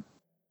killing it,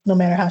 no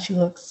matter how she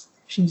looks.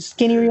 She's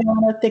skinny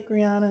Rihanna, thick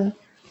Rihanna.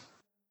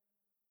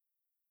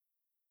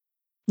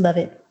 Love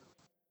it.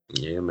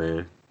 Yeah,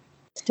 man.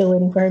 Still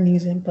waiting for her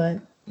music, but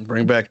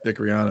bring back thick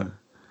Rihanna.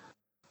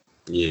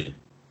 Yeah,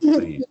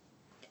 please.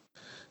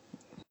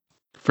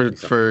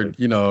 For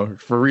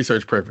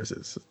research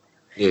purposes.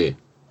 Yeah.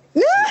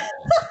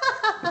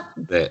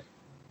 That.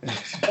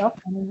 Yeah,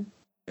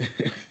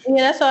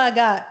 that's all I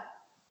got.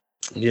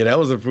 Yeah, that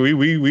was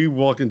we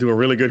walked into a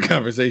really good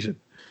conversation.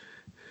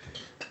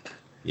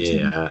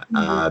 Yeah,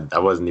 I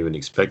wasn't even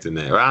expecting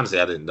that. Or honestly,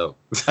 I didn't know.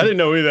 I didn't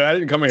know either. I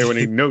didn't come here with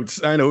any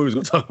notes. I know what we was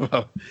going to talk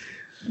about.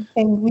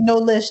 And we know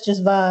list,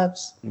 just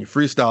vibes. You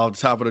freestyle at the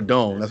top of the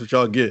dome. That's what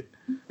y'all get.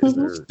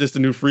 It's just a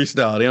new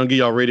freestyle. They don't give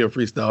y'all radio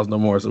freestyles no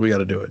more, so we got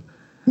to do it.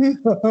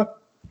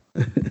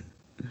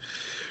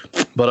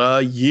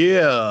 But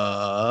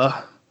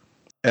yeah.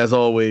 As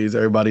always,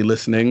 everybody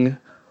listening,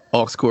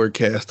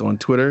 AuxCordcast on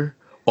Twitter,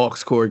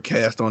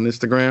 AuxCordcast on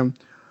Instagram.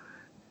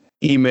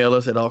 Email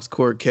us at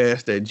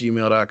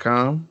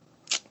auxcordcast@gmail.com.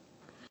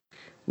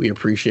 We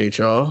appreciate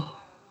y'all.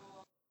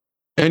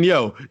 And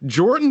yo,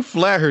 Jordan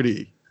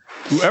Flaherty,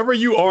 whoever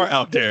you are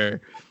out there,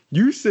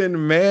 you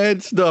send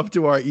mad stuff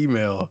to our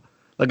email,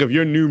 like of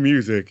your new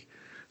music.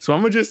 So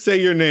I'm going to just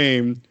say your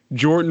name,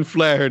 Jordan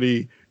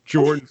Flaherty,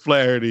 Jordan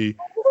Flaherty,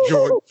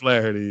 Jordan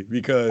Flaherty,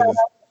 because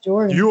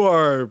you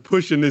are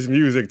pushing this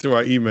music to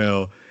our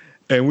email,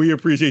 and we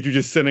appreciate you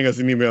just sending us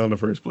an email in the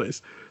first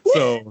place.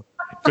 So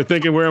for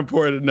thinking we're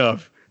important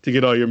enough to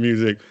get all your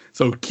music.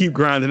 So keep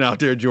grinding out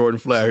there, Jordan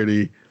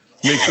Flaherty.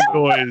 Make some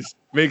noise.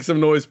 Make some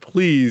noise,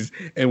 please.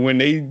 And when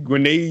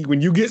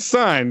you get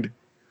signed,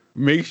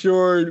 make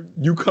sure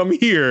you come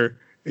here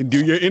and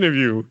do your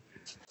interview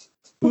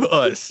with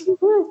us.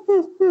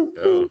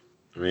 Oh,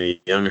 I mean,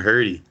 Young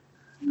Hurdy.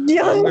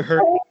 Young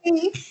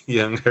Hurdy.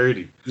 Young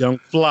Hurdy. Young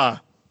Fly.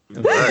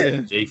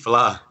 Jay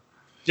Fly.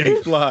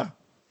 Jay Fly.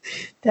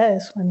 That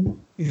is funny.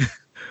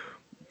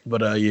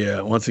 But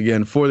yeah, once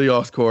again, for the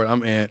Aux Cord,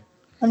 I'm Ant.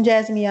 I'm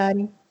Jasmine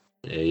Yadi.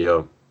 Hey,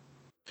 yo.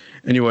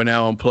 And you are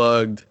now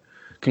unplugged.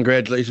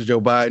 Congratulations, Joe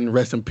Biden.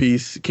 Rest in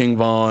peace, King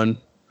Von.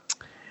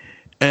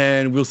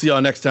 And we'll see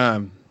y'all next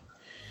time.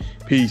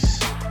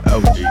 Peace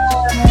out.